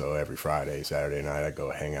 right? So every Friday, Saturday night, I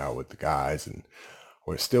go hang out with the guys, and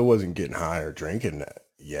I still wasn't getting high or drinking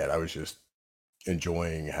yet. I was just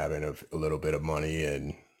enjoying having a little bit of money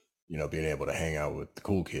and, being able to hang out with the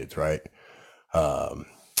cool kids, right? I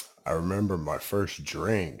remember my first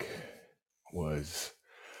drink was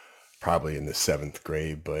probably in the 7th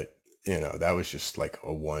grade, but that was just like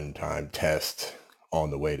a one-time test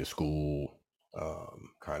on the way to school,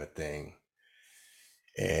 kind of thing.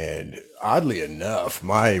 And oddly enough,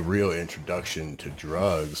 my real introduction to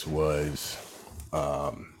drugs was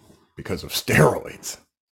because of steroids.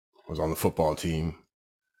 I was on the football team.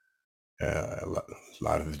 A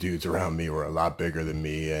lot of the dudes around me were a lot bigger than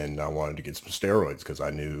me, and I wanted to get some steroids because I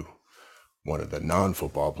knew one of the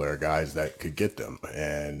non-football player guys that could get them.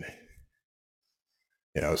 And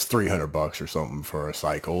it was $300 or something for a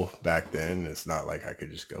cycle back then. It's not like I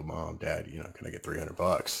could just go, Mom, Dad, can I get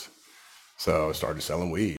 $300? So I started selling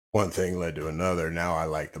weed. One thing led to another. Now I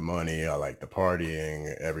like the money. I like the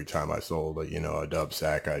partying. Every time I sold a dub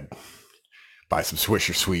sack, I'd buy some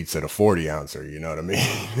Swisher Sweets and a 40 ouncer. You know what I mean?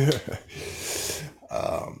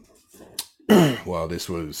 Well, this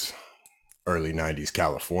was early 90s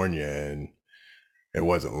California, and it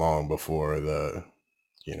wasn't long before the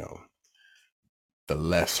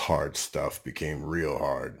less hard stuff became real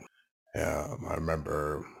hard. I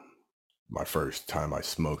remember my first time I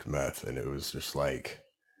smoked meth, and it was just like,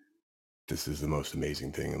 this is the most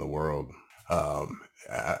amazing thing in the world.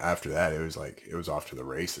 After that, it was off to the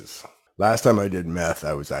races. Last time I did meth,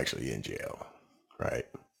 I was actually in jail, right?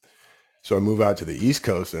 So I move out to the East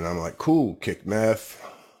Coast, and I'm like, cool, kick meth.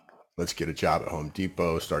 Let's get a job at Home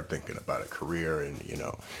Depot, start thinking about a career and,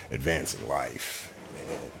 advancing life.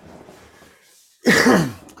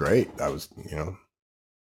 And great. That was,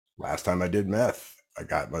 last time I did meth. I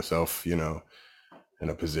got myself, in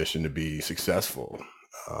a position to be successful.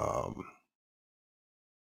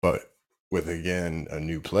 But with, again, a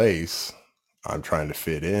new place, I'm trying to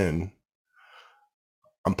fit in.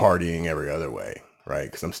 I'm partying every other way, right?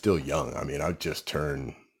 Because I'm still young. I mean, I just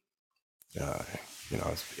turned, I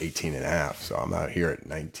was 18 and a half. So I'm out here at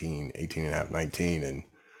 19, 18 and a half, 19, and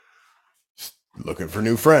looking for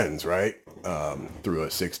new friends, right? Threw a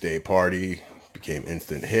 6-day party, became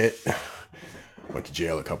instant hit. Went to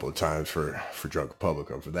jail a couple of times for drunk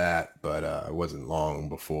public over that, but it wasn't long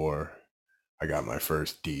before I got my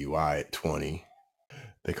first DUI at 20.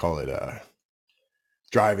 They call it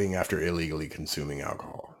driving after illegally consuming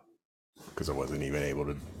alcohol, because I wasn't even able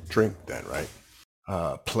to drink then, right?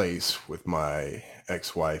 Place with my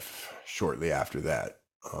ex-wife shortly after that.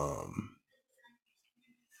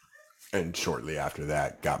 And shortly after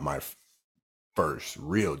that, got my first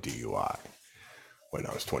real DUI when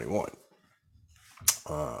I was 21.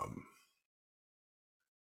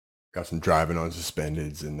 Got some driving on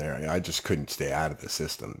suspendeds in there. I just couldn't stay out of the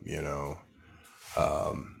system,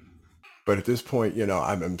 But at this point,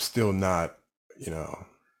 I'm still not, a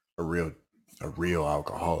real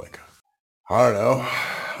alcoholic. I don't know.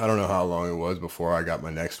 I don't know how long it was before I got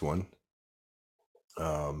my next one.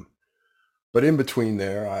 But in between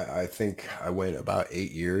there, I think I went about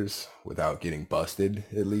 8 years without getting busted,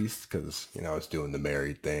 at least, because, I was doing the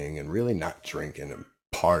married thing and really not drinking and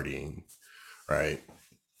partying, right?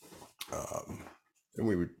 And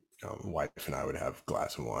we would, my wife and I would have a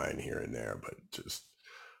glass of wine here and there, but just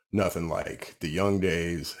nothing like the young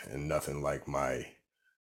days and nothing like my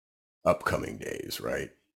upcoming days,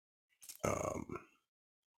 right?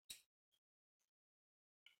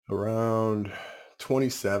 Around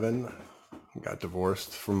 27, I got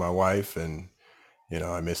divorced from my wife, and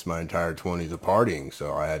I missed my entire 20s of partying,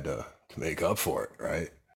 so I had to make up for it, right?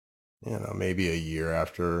 Maybe a year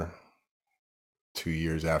after, 2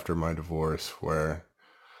 years after my divorce, where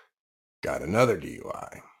got another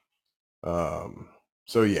DUI.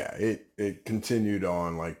 So yeah, it continued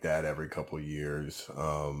on like that every couple of years.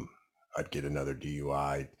 I'd get another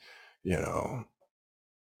DUI.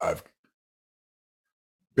 I've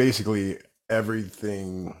basically,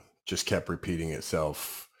 everything just kept repeating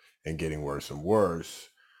itself and getting worse and worse,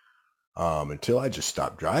 until I just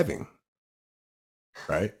stopped driving,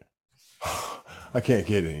 right? I can't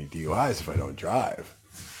get any DUIs if I don't drive,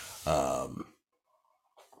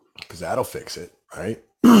 because that'll fix it, right?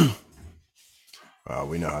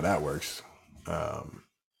 We know how that works.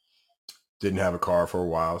 Didn't have a car for a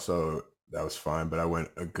while, so that was fine, but I went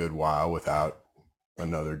a good while without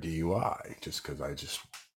another DUI, just because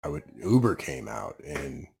Uber came out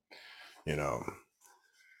and,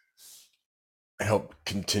 helped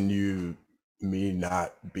continue me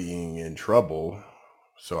not being in trouble,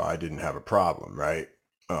 so I didn't have a problem, right?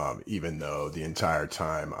 Even though the entire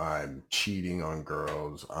time I'm cheating on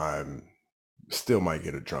girls, I'm still might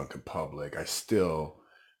get a drunk in public. I still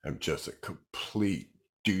am just a complete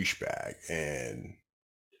douchebag, and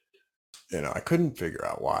I couldn't figure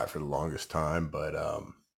out why for the longest time, but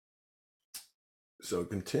so it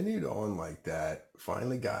continued on like that.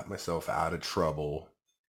 Finally got myself out of trouble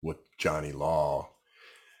with Johnny Law,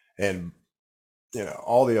 and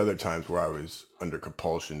all the other times where I was under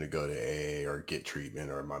compulsion to go to AA or get treatment,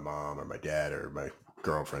 or my mom or my dad or my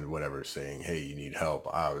girlfriend, whatever, saying, "Hey, you need help,"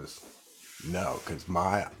 I was no, because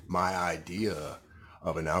my idea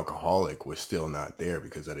of an alcoholic was still not there,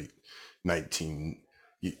 because at 19,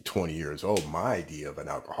 20 years old, my idea of an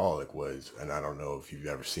alcoholic was, and I don't know if you've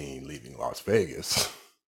ever seen Leaving Las Vegas,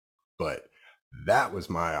 but that was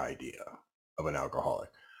my idea of an alcoholic.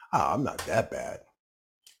 I'm not that bad.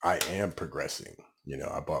 I am progressing.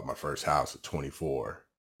 I bought my first house at 24.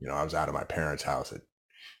 I was out of my parents' house at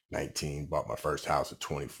 19, bought my first house at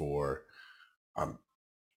 24. I'm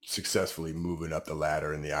successfully moving up the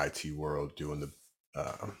ladder in the IT world, doing the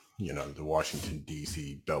the Washington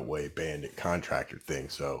DC Beltway bandit contractor thing.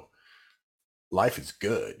 So life is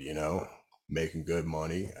good, making good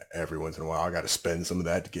money. Every once in a while I got to spend some of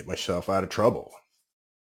that to get myself out of trouble.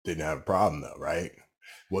 Didn't have a problem though, right?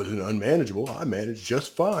 Wasn't unmanageable. I managed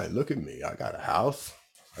just fine. Look at me. I got a house,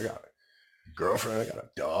 I got a girlfriend, I got a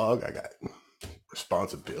dog, I got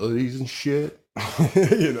responsibilities and shit.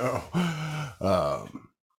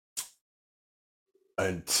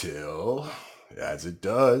 Until, as it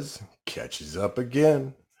does, catches up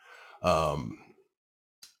again. But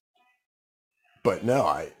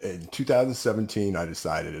no, in 2017, I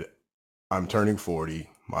decided I'm turning 40.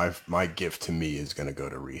 My gift to me is going to go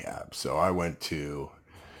to rehab. So I went to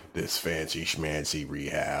this fancy schmancy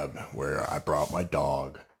rehab where I brought my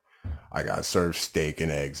dog. I got served steak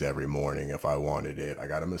and eggs every morning if I wanted it. I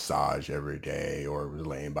got a massage every day or was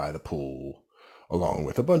laying by the pool along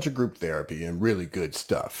with a bunch of group therapy and really good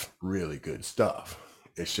stuff. Really good stuff.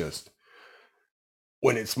 It's just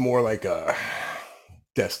when it's more like a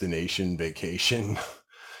destination vacation,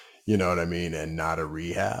 you know what I mean, and not a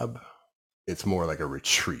rehab, it's more like a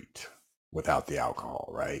retreat without the alcohol,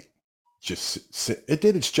 right? It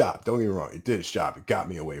did its job. Don't get me wrong, it did its job. It got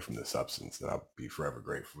me away from the substance, and I'll be forever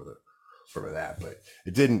grateful for that. But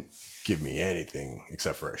it didn't give me anything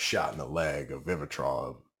except for a shot in the leg of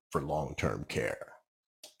Vivitrol for long-term care.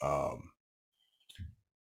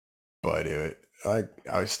 But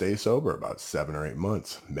I stayed sober about 7 or 8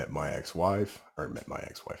 months. Met my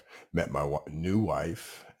new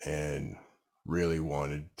wife, and really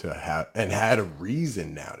wanted to have and had a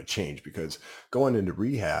reason now to change, because going into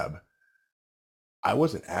rehab, I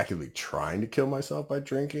wasn't actively trying to kill myself by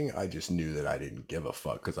drinking. I just knew that I didn't give a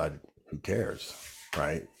fuck because who cares,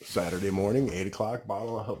 right? Saturday morning, 8 o'clock,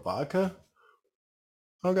 bottle of vodka.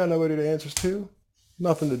 I don't got nobody to answer to,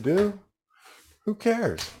 nothing to do. Who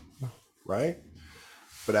cares, right?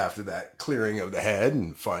 But after that clearing of the head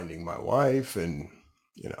and finding my wife and,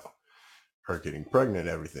 her getting pregnant,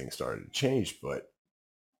 everything started to change. But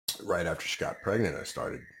right after she got pregnant, I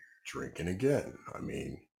started drinking again. I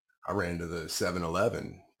mean, I ran to the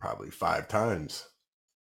 7-Eleven probably 5 times,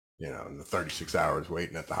 in the 36 hours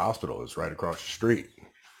waiting at the hospital is right across the street.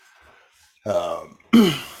 Um,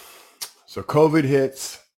 so COVID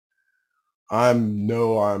hits.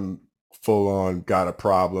 I'm full on got a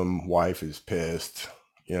problem. Wife is pissed,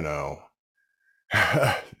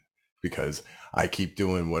 because I keep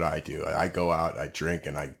doing what I do. I go out, I drink,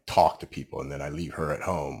 and I talk to people, and then I leave her at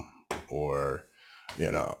home, or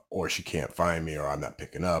she can't find me, or I'm not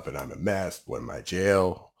picking up, and I'm a mess. What am I,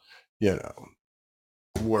 jail?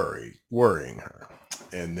 Worrying her,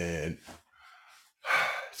 and then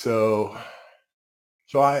so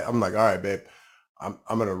I'm like, all right, babe, I'm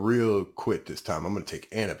gonna real quit this time. I'm gonna take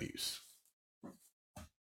Antabuse,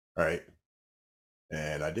 right?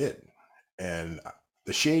 And I did, and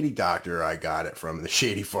the shady doctor I got it from, the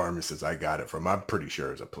shady pharmacist I got it from, I'm pretty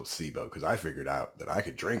sure is a placebo, because I figured out that I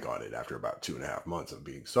could drink on it after about 2.5 months of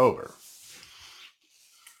being sober.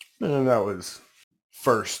 And that was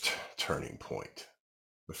first turning point.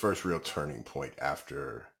 The first real turning point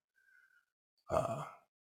after,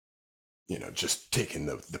 just taking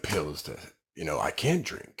the pills to, I can't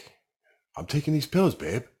drink. I'm taking these pills,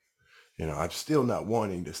 babe. I'm still not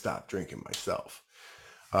wanting to stop drinking myself.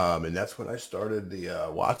 And that's when I started the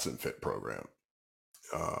Watson Fit program.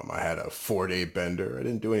 I had a 4-day bender. I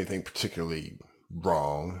didn't do anything particularly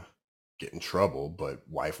wrong, get in trouble, but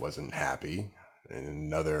wife wasn't happy. And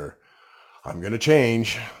another, I'm going to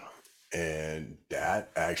change. And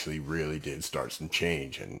that actually really did start some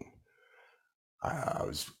change. And I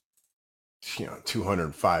was,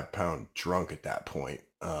 205-pound drunk at that point.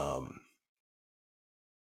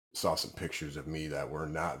 Saw some pictures of me that were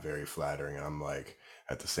not very flattering. And I'm like,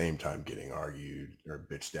 at the same time getting argued or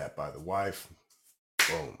bitched at by the wife.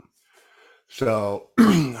 Boom. So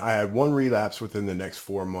I had one relapse within the next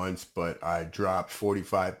 4 months, but I dropped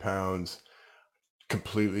 45 pounds,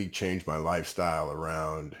 completely changed my lifestyle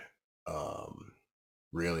around,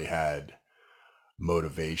 really had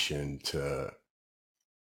motivation to,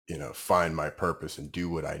 find my purpose and do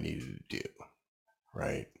what I needed to do.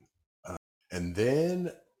 Right. And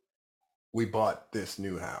then we bought this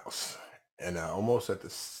new house, and almost at the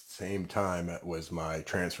same time it was my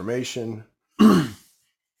transformation.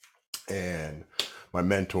 And my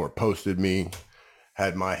mentor posted me,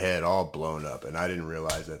 had my head all blown up, and I didn't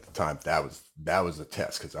realize at the time that was a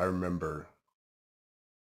test, because I remember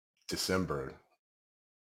December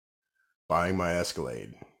buying my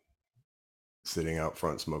Escalade, sitting out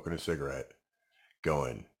front smoking a cigarette,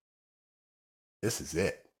 going, this is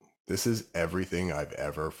it. This is everything I've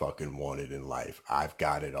ever fucking wanted in life. I've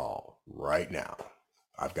got it all right now.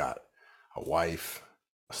 I've got a wife,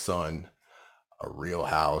 a son, a real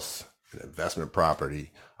house, an investment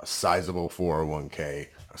property, a sizable 401k,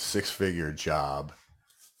 a 6-figure job.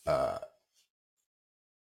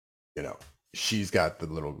 She's got the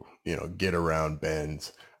little, get around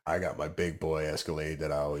Benz. I got my big boy Escalade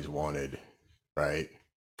that I always wanted, right?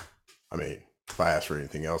 I mean, if I asked for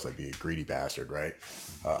anything else, I'd be a greedy bastard, right?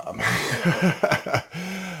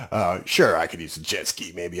 Sure, I could use a jet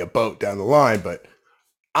ski, maybe a boat down the line, but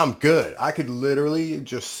I'm good. I could literally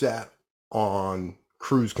just sat on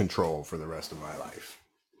cruise control for the rest of my life.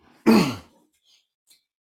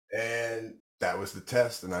 And that was the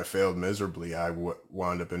test, and I failed miserably. I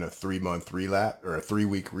wound up in a 3-month relapse, or a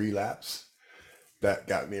 3-week relapse. That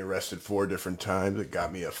got me arrested 4 different times. It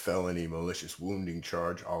got me a felony malicious wounding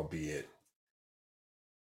charge, albeit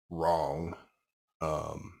wrong,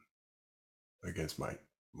 um, against my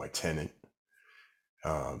tenant.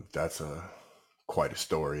 That's quite a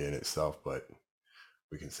story in itself, but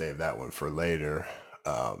we can save that one for later.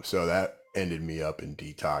 So that ended me up in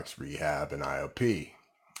detox, rehab, and IOP.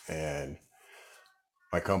 And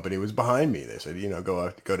my company was behind me. They said, go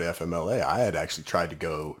to FMLA. I had actually tried to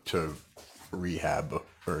go to rehab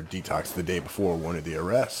or detox the day before one of the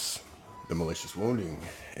arrests, the malicious wounding.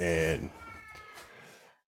 And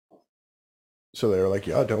so they were like,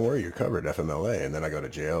 yeah, don't worry, you're covered, FMLA. And then I go to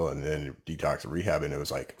jail and then detox and rehab. And it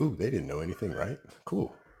was like, ooh, they didn't know anything, right?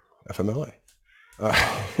 Cool. FMLA.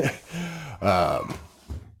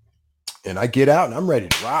 And I get out and I'm ready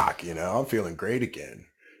to rock, I'm feeling great again,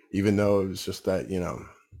 even though it was just that,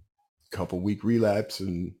 couple week relapse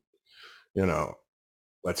and,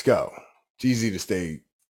 let's go. It's easy to stay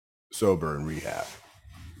sober in rehab.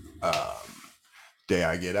 Day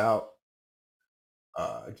I get out,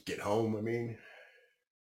 get home,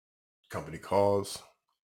 company calls,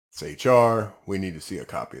 it's HR, we need to see a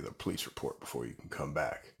copy of the police report before you can come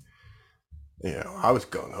back. I was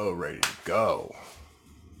gung-ho, ready to go.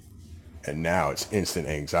 And now it's instant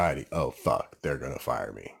anxiety. Oh, fuck, they're going to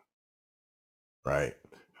fire me. Right?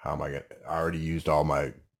 How am I going to, I already used all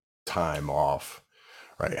my time off,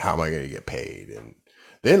 right? How am I going to get paid? And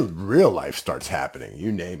then real life starts happening.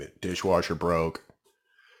 You name it. Dishwasher broke,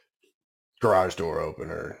 garage door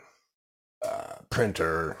opener,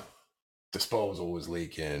 printer, disposal was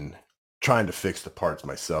leaking, trying to fix the parts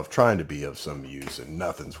myself, trying to be of some use, and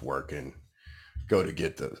nothing's working. Go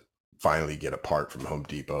to finally get a part from Home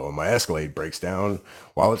Depot, and my Escalade breaks down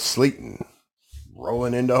while it's sleeting,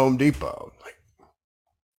 rolling into Home Depot. Like,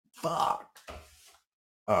 fuck.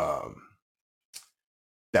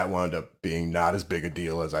 That wound up being not as big a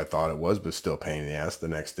deal as I thought it was, but still pain in the ass. The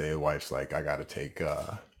next day, the wife's like, I got to take,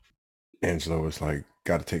 Angela was like,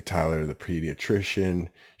 got to take Tyler to the pediatrician.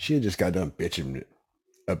 She had just got done bitching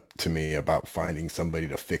up to me about finding somebody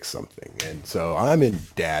to fix something. And so I'm in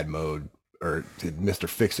dad mode, or Mr.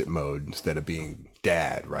 Fix-It mode, instead of being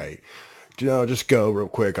dad, right? Just go real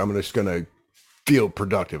quick. I'm just going to feel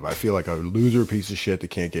productive. I feel like a loser piece of shit that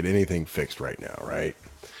can't get anything fixed right now, right?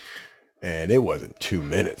 And it wasn't 2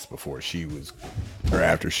 minutes before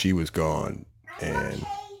after she was gone, and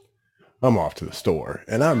I'm off to the store.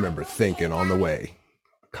 And I remember thinking on the way,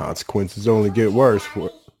 consequences only get worse. I'm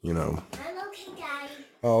okay, Daddy.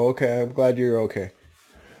 Oh, okay. I'm glad you're okay.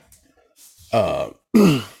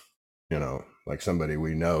 Like somebody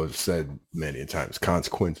we know has said many times,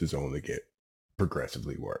 consequences only get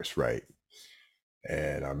progressively worse, right?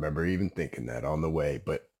 And I remember even thinking that on the way,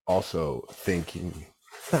 but also thinking,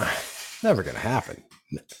 never going to happen,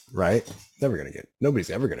 right? Nobody's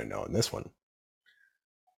ever going to know in this one.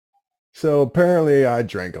 So apparently I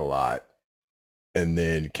drank a lot and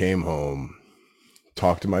then came home,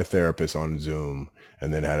 talked to my therapist on Zoom,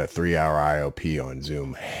 and then had a 3-hour IOP on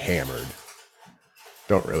Zoom, hammered.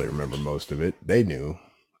 Don't really remember most of it. They knew.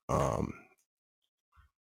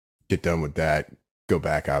 Get done with that, go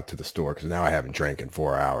back out to the store, because now I haven't drank in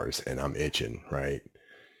 4 hours and I'm itching, right?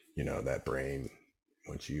 That brain,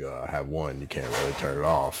 once you have one, you can't really turn it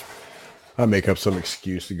off. I make up some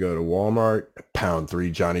excuse to go to Walmart, pound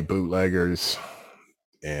 3 Johnny bootleggers,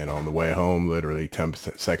 and on the way home, literally 10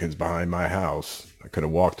 seconds behind my house, I could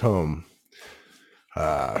have walked home.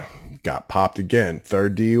 Got popped again,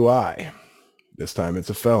 3rd DUI. This time it's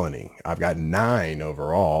a felony. I've got 9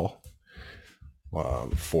 overall.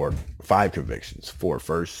 5 convictions, 4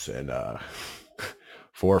 firsts and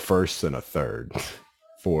 4 firsts and a third,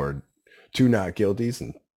 for 2 not guilties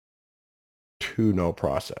and 2 no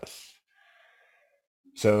process.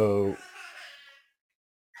 So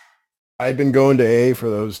I'd been going to AA for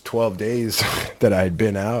those 12 days that I'd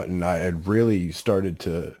been out, and I had really started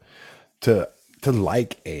to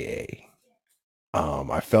like AA.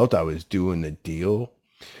 I felt I was doing the deal,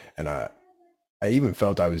 and I even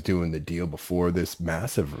felt I was doing the deal before that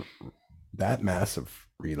massive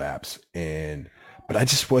relapse, but I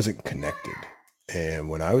just wasn't connected. And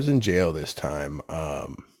when I was in jail this time, I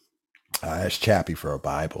asked Chappie for a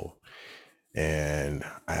Bible, and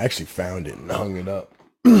I actually found it and hung it up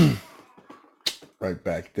right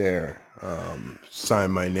back there.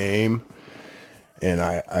 Signed my name, and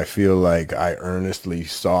I feel like I earnestly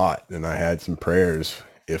sought, and I had some prayers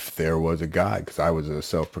if there was a God, because I was a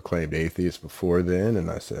self-proclaimed atheist before then. And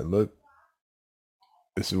I said, look,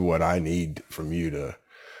 this is what I need from you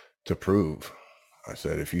to prove. I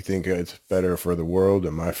said, if you think it's better for the world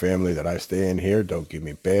and my family that I stay in here, don't give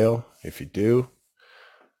me bail. If you do,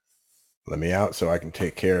 let me out so I can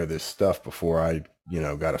take care of this stuff before I,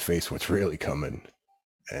 got to face what's really coming.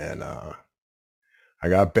 And I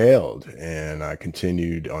got bailed, and I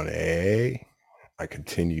continued on AA. I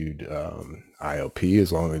continued IOP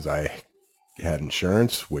as long as I had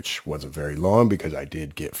insurance, which wasn't very long because I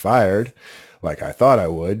did get fired like I thought I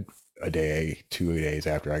would a day, 2 days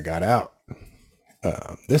after I got out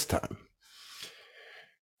this time.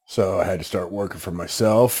 So I had to start working for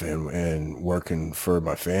myself and working for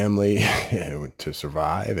my family and to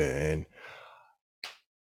survive. And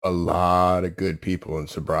a lot of good people in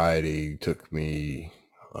sobriety took me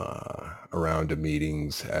around to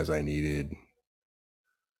meetings as I needed.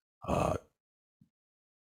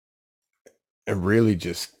 And really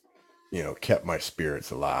just, kept my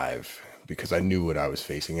spirits alive because I knew what I was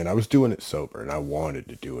facing, and I was doing it sober, and I wanted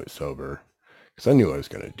to do it sober because I knew I was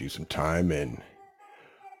going to do some time. And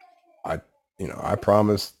I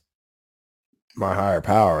promised my higher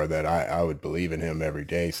power that I would believe in him every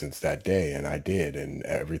day since that day. And I did. And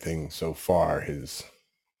everything so far has,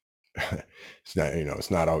 it's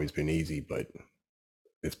not always been easy, but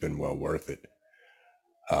it's been well worth it.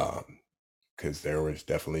 Cause there was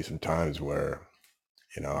definitely some times where,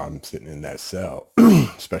 I'm sitting in that cell,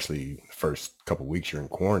 especially the first couple weeks you're in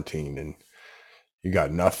quarantine and you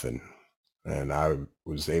got nothing. And I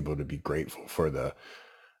was able to be grateful for the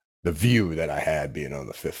view that I had being on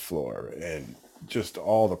the 5th floor, and just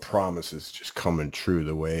all the promises just coming true,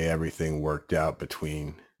 the way everything worked out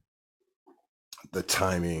between the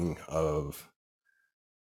timing of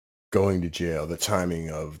going to jail, the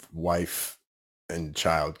timing of wife and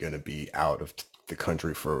child going to be out of the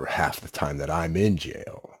country for half the time that I'm in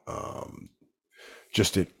jail.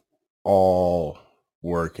 Just it all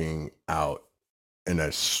working out, and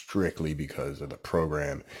that's strictly because of the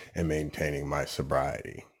program and maintaining my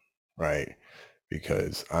sobriety, right?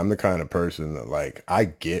 Because I'm the kind of person that, like, I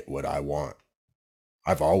get what I want.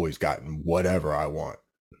 I've always gotten whatever I want.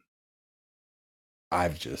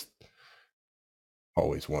 I've just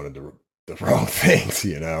always wanted the wrong things,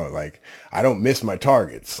 like, I don't miss my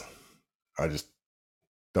targets. I just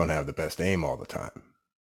don't have the best aim all the time,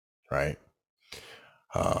 right?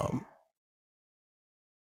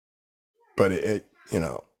 But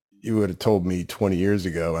you would have told me 20 years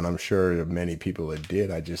ago, and I'm sure many people that did,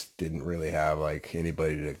 I just didn't really have like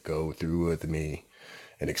anybody to go through with me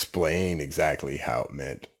and explain exactly how it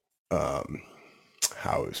meant,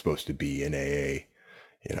 how it was supposed to be in AA.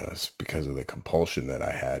 It's because of the compulsion that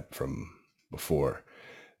I had from before.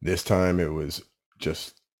 This time it was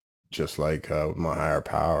just like my higher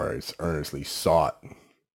power is earnestly sought,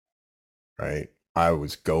 right? I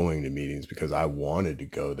was going to meetings because I wanted to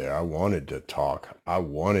go there. I wanted to talk. I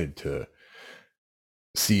wanted to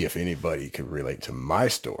see if anybody could relate to my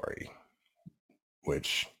story,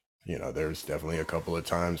 which, there's definitely a couple of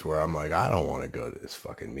times where I'm like, I don't want to go to this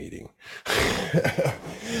fucking meeting.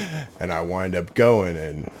 And I wind up going,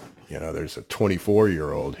 and, there's a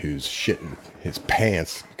 24-year-old who's shitting his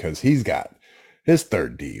pants because he's got his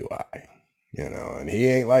 3rd DUI, and he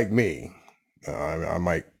ain't like me.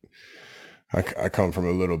 I come from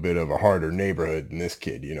a little bit of a harder neighborhood than this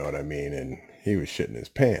kid, you know what I mean? And he was shitting his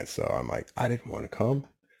pants. So I'm like, I didn't want to come.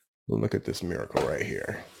 Well, look at this miracle right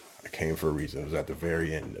here. I came for a reason. It was at the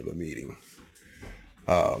very end of a meeting.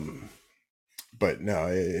 But no,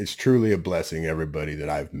 it's truly a blessing, everybody that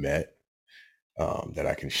I've met, that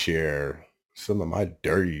I can share some of my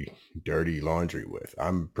dirty laundry with.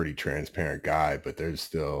 I'm a pretty transparent guy, but there's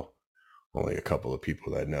still only a couple of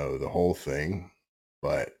people that know the whole thing.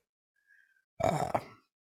 But I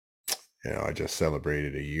just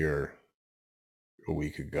celebrated a year a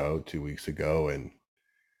week ago, 2 weeks ago, and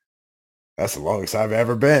that's the longest I've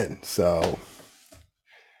ever been. So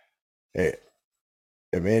it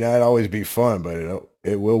may not always be fun, but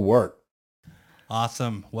it will work.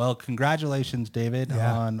 Awesome. Well, congratulations, David,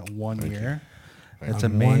 on 1 year. That's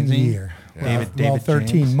On amazing. 1 year. Yeah. David 13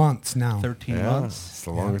 James, months now. 13 months. It's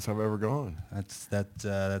the longest I've ever gone.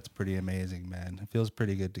 That's pretty amazing, man. It feels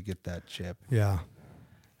pretty good to get that chip. Yeah.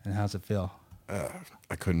 And how's it feel?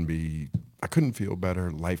 I couldn't feel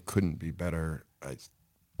better. Life couldn't be better. I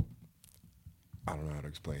don't know how to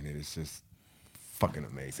explain it. It's just fucking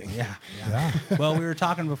amazing. Yeah. Well, we were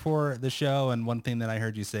talking before the show, and one thing that I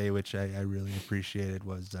heard you say, which I really appreciated,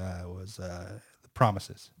 was the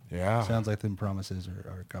promises. Yeah. Sounds like them promises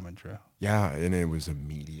are coming true. Yeah, and it was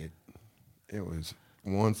immediate. It was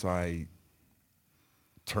once I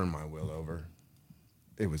turned my will over,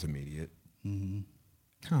 it was immediate. Mm-hmm.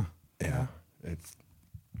 Huh. Yeah. It's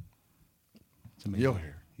amazing. you'll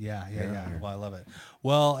hear. Yeah. Well, I love it.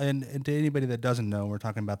 Well, and to anybody that doesn't know, we're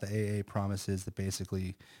talking about the AA promises that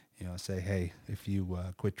basically, say, hey, if you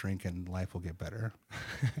quit drinking, life will get better.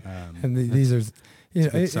 And these are, a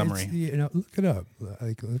good summary. Look it up. Look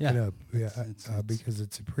it up. Yeah, It's because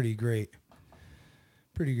it's a pretty great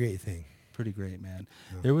thing. pretty great, man.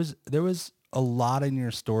 Yeah. There was a lot in your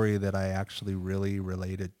story that I actually really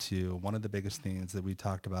related to. One of the biggest things that we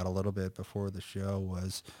talked about a little bit before the show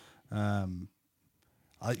was,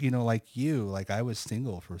 like I was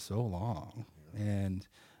single for so long, and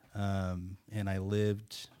I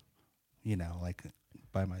lived, like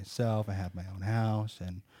by myself. I had my own house,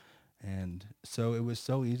 and so it was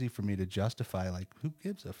so easy for me to justify, like, who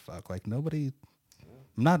gives a fuck? Like, nobody,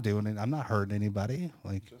 I'm not doing it. I'm not hurting anybody.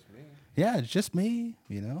 Like, just me. Yeah, it's just me.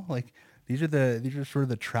 Like, these are sort of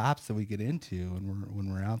the traps that we get into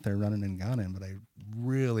when we're out there running and gunning. But I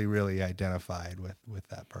really, really identified with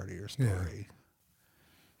that part of your story.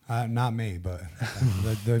 Yeah. Not me, but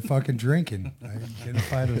the fucking drinking. I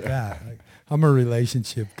identified with that. I'm a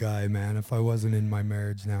relationship guy, man. If I wasn't in my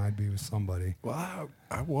marriage now, I'd be with somebody. Well,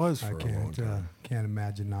 I was for a long time. Can't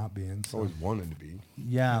imagine not being. So. Always wanted to be.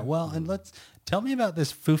 Yeah, well, and tell me about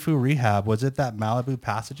this Fufu Rehab. Was it that Malibu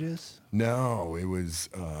Passages? No, it was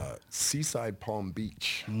Seaside Palm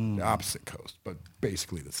Beach, the opposite coast, but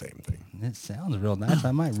basically the same thing. It sounds real nice.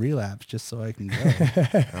 I might relapse just so I can go.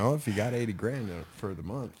 Well, if you got $80,000 for the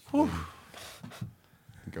month,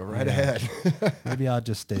 go right ahead. Maybe I'll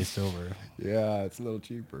just stay sober. Yeah, it's a little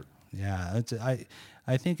cheaper. Yeah,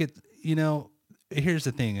 I think it. Here's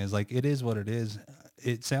the thing: is like it is what it is.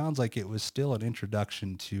 It sounds like it was still an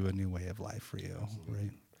introduction to a new way of life for you,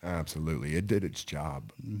 right? Absolutely. It did its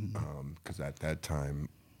job. Because at that time,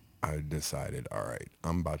 I decided, all right,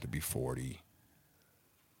 I'm about to be 40.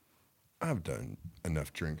 I've done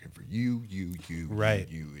enough drinking for you, right.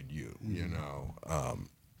 you, and you,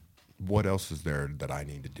 what else is there that I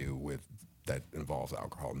need to do with that involves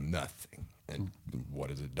alcohol? Nothing. And what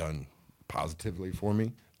has it done positively for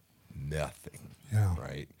me? Nothing. Yeah.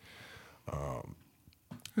 Right?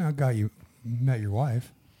 I got you. Met your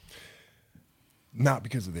wife. Not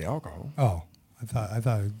because of the alcohol. Oh, I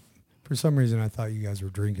thought for some reason I thought you guys were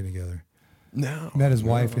drinking together. No. Met his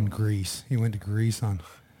wife in Greece. He went to Greece on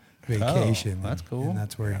vacation. Oh, that's cool. And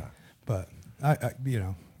that's where but I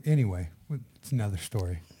anyway, it's another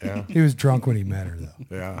story. Yeah. He was drunk when he met her though.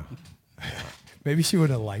 Yeah. Maybe she would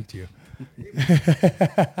have liked you.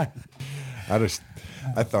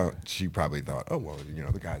 I thought she probably thought, oh, well,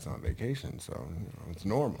 the guy's on vacation, so it's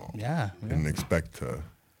normal. Yeah. Didn't expect to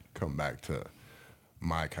come back to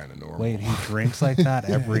my kind of normal. Wait, he drinks like that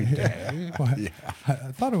every day? Well, I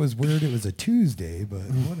thought it was weird it was a Tuesday, but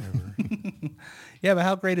whatever. Yeah, but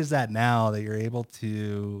how great is that now that you're able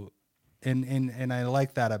to, and I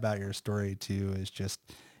like that about your story too, is just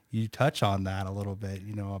you touch on that a little bit,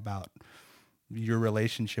 about your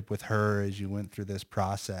relationship with her as you went through this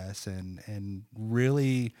process and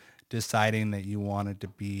really deciding that you wanted to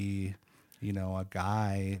be, a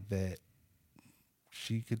guy that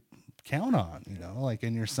she could count on, like,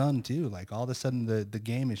 and your son too. Like, all of a sudden the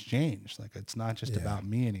game has changed. Like, it's not just about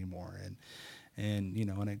me anymore. And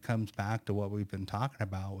it comes back to what we've been talking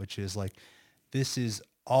about, which is like, this is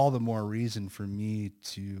all the more reason for me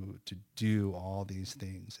to do all these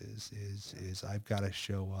things is I've got to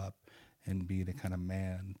show up and be the kind of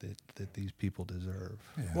man that these people deserve.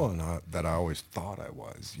 Yeah. Well, not that I always thought I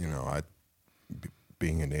was.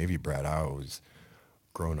 Being a Navy brat, I always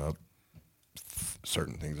grown up.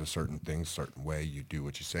 Certain things are certain way. You do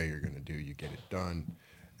what you say you're going to do. You get it done.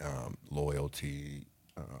 Loyalty,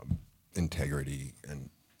 integrity,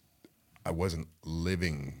 and I wasn't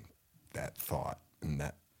living that thought and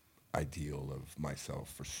that ideal of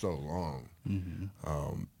myself for so long.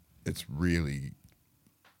 Mm-hmm. It's really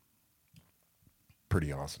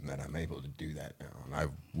pretty awesome that I'm able to do that now, and I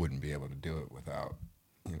wouldn't be able to do it without,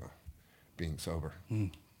 being sober.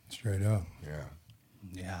 Straight up. Yeah.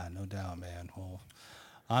 Yeah, no doubt, man. Well,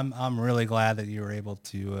 I'm really glad that you were able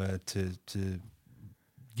to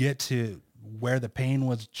get to where the pain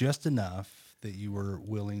was just enough that you were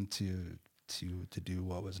willing to do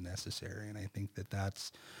what was necessary, and I think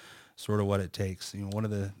that's sort of what it takes. One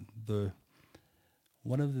of the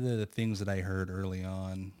things that I heard early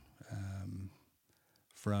on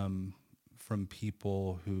from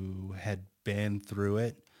people who had been through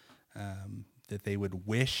it, that they would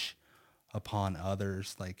wish upon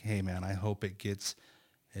others, like, hey man, I hope it gets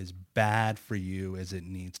as bad for you as it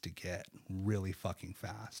needs to get really fucking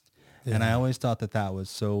fast. Yeah. And I always thought that was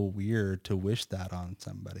so weird to wish that on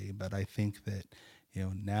somebody. But I think that,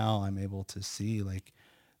 now I'm able to see, like,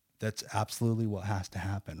 that's absolutely what has to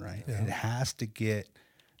happen, right? Yeah. It has to get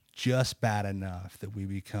just bad enough that we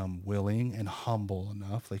become willing and humble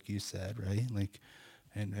enough, like you said, right? Like,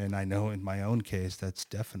 and I know in my own case, that's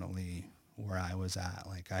definitely where I was at.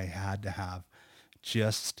 Like, I had to have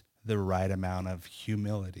just the right amount of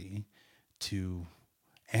humility to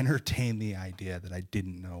entertain the idea that I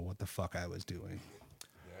didn't know what the fuck I was doing.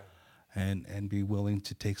 And be willing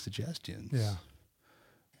to take suggestions. Yeah.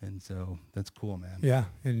 And so that's cool, man. Yeah.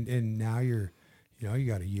 And now you're, you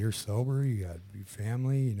got a year sober, you got your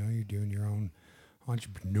family, you're doing your own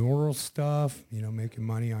entrepreneurial stuff, making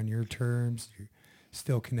money on your terms. You're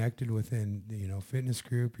still connected within the, fitness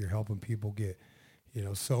group. You're helping people get,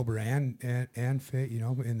 sober and fit,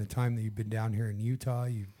 in the time that you've been down here in Utah.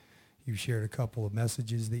 You've shared a couple of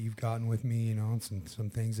messages that you've gotten with me, and some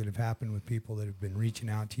things that have happened with people that have been reaching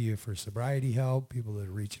out to you for sobriety help, people that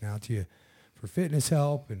are reaching out to you for fitness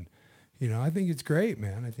help. And, I think it's great,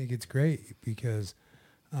 man. I think it's great because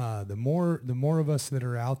the more of us that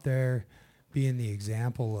are out there being the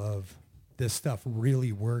example of this stuff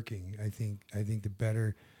really working, I think the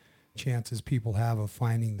better chances people have of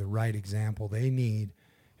finding the right example they need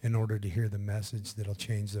in order to hear the message that'll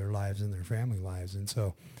change their lives and their family lives. And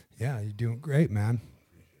so, yeah, you're doing great, man.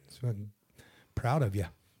 So I'm proud of you.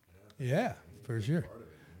 Yeah, for sure.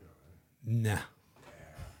 Nah.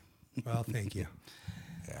 Well, thank you.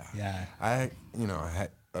 Yeah. I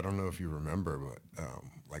don't know if you remember, but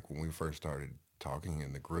like when we first started talking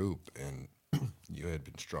in the group and you had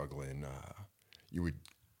been struggling, you would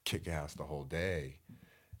kick ass the whole day,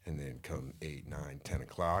 and then come 8, 9, 10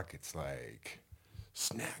 o'clock, it's like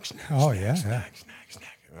snack.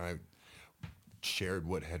 And I shared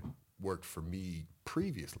what had worked for me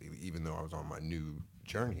previously, even though I was on my new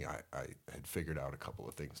journey. I had figured out a couple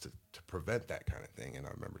of things to prevent that kind of thing, and I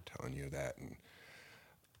remember telling you that, and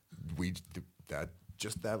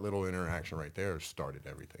that little interaction right there started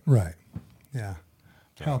everything. Right. Yeah.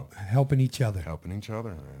 Helping each other. Helping each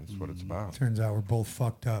other. That's what it's about. Turns out we're both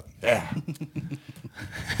fucked up. Yeah.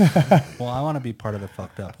 Well, I want to be part of the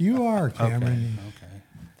fucked up. You are, Cameron. Okay.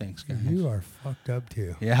 Thanks, guys. You are fucked up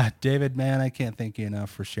too. Yeah, David, man, I can't thank you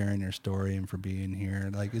enough for sharing your story and for being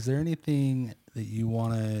here. Like, is there anything that you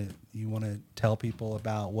wanna tell people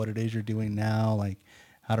about what it is you're doing now? Like,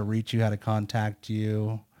 how to reach you, how to contact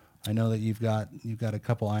you? I know that you've got a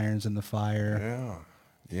couple irons in the fire.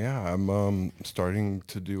 Yeah, I'm starting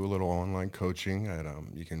to do a little online coaching.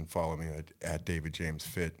 You can follow me at David James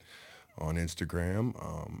Fit on Instagram.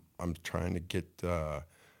 I'm trying to get,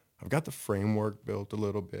 I've got the framework built a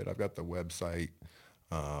little bit. I've got the website,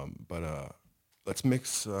 but let's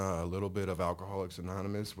mix a little bit of Alcoholics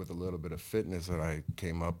Anonymous with a little bit of fitness that I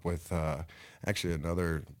came up with. Actually,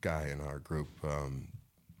 another guy in our group,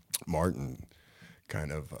 Martin,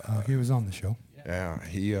 kind of. He was on the show. Yeah,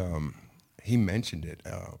 he mentioned it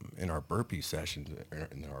in our burpee sessions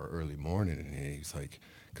in our early morning, and he's like,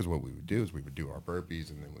 because what we would do is we would do our burpees,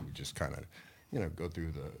 and then we would just kind of, go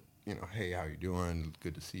through the, hey, how you doing?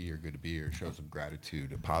 Good to see you, or good to be here. Show some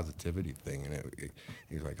gratitude, a positivity thing, and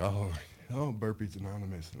he's like, oh, Burpees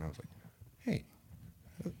Anonymous, and I was like, hey,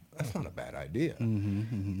 that's not a bad idea.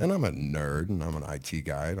 And I'm a nerd, and I'm an IT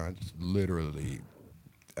guy, and I just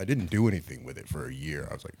I didn't do anything with it for a year.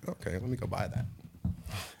 I was like, okay, let me go buy that.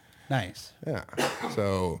 Nice. Yeah.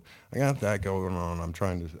 So I got that going on. I'm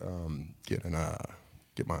trying to get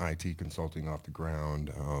my IT consulting off the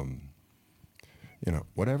ground.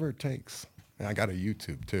 Whatever it takes. And I got a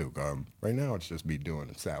YouTube too. Right now it's just me doing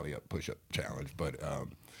a Sally Up Push Up Challenge, but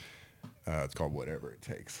it's called Whatever It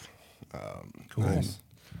Takes. Cool.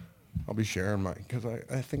 I'll be sharing because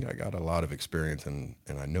I think I got a lot of experience and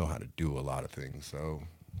I know how to do a lot of things. So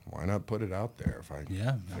why not put it out there if I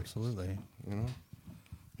absolutely.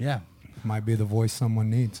 Yeah. Might be the voice someone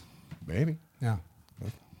needs. Maybe. Yeah.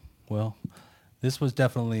 Well, this was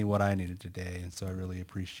definitely what I needed today, and so I really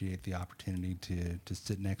appreciate the opportunity to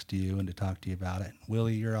sit next to you and to talk to you about it.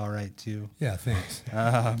 Willie, you're all right too. Yeah, thanks.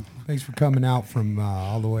 Thanks for coming out from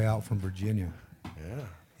all the way out from Virginia. Yeah.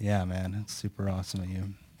 Yeah, man, it's super awesome of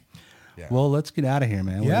you. Yeah. Well, let's get out of here,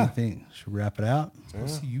 man. What do you think? Should we wrap it out? We'll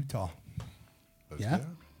see Utah.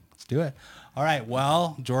 Let's do it. All right.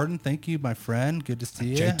 Well, Jordan, thank you, my friend. Good to see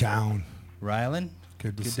you. J-Town. Rylan,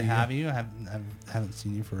 good to see have you. I haven't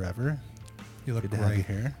seen you forever. You look good to have you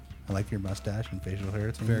here. I like your mustache and facial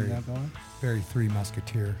hair thing you got going. Very Three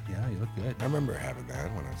Musketeer. Yeah, you look good. I remember having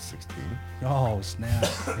that when I was 16. Oh, snap.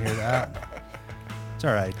 You hear that? It's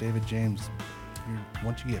all right. David James,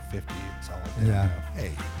 once you get 50, it's all good. Yeah.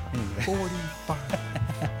 Hey, anyway. 45.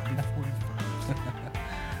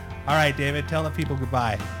 All right, David, tell the people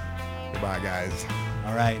goodbye. Goodbye, guys.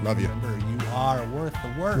 All right. Love you. Remember, you are worth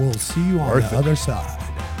the work. We'll see you on the other side.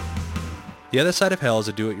 The Other Side of Hell is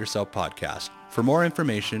a do-it-yourself podcast. For more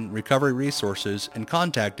information, recovery resources, and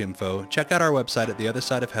contact info, check out our website at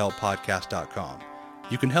theothersideofhellpodcast.com.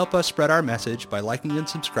 You can help us spread our message by liking and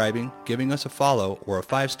subscribing, giving us a follow, or a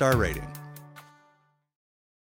 5-star rating.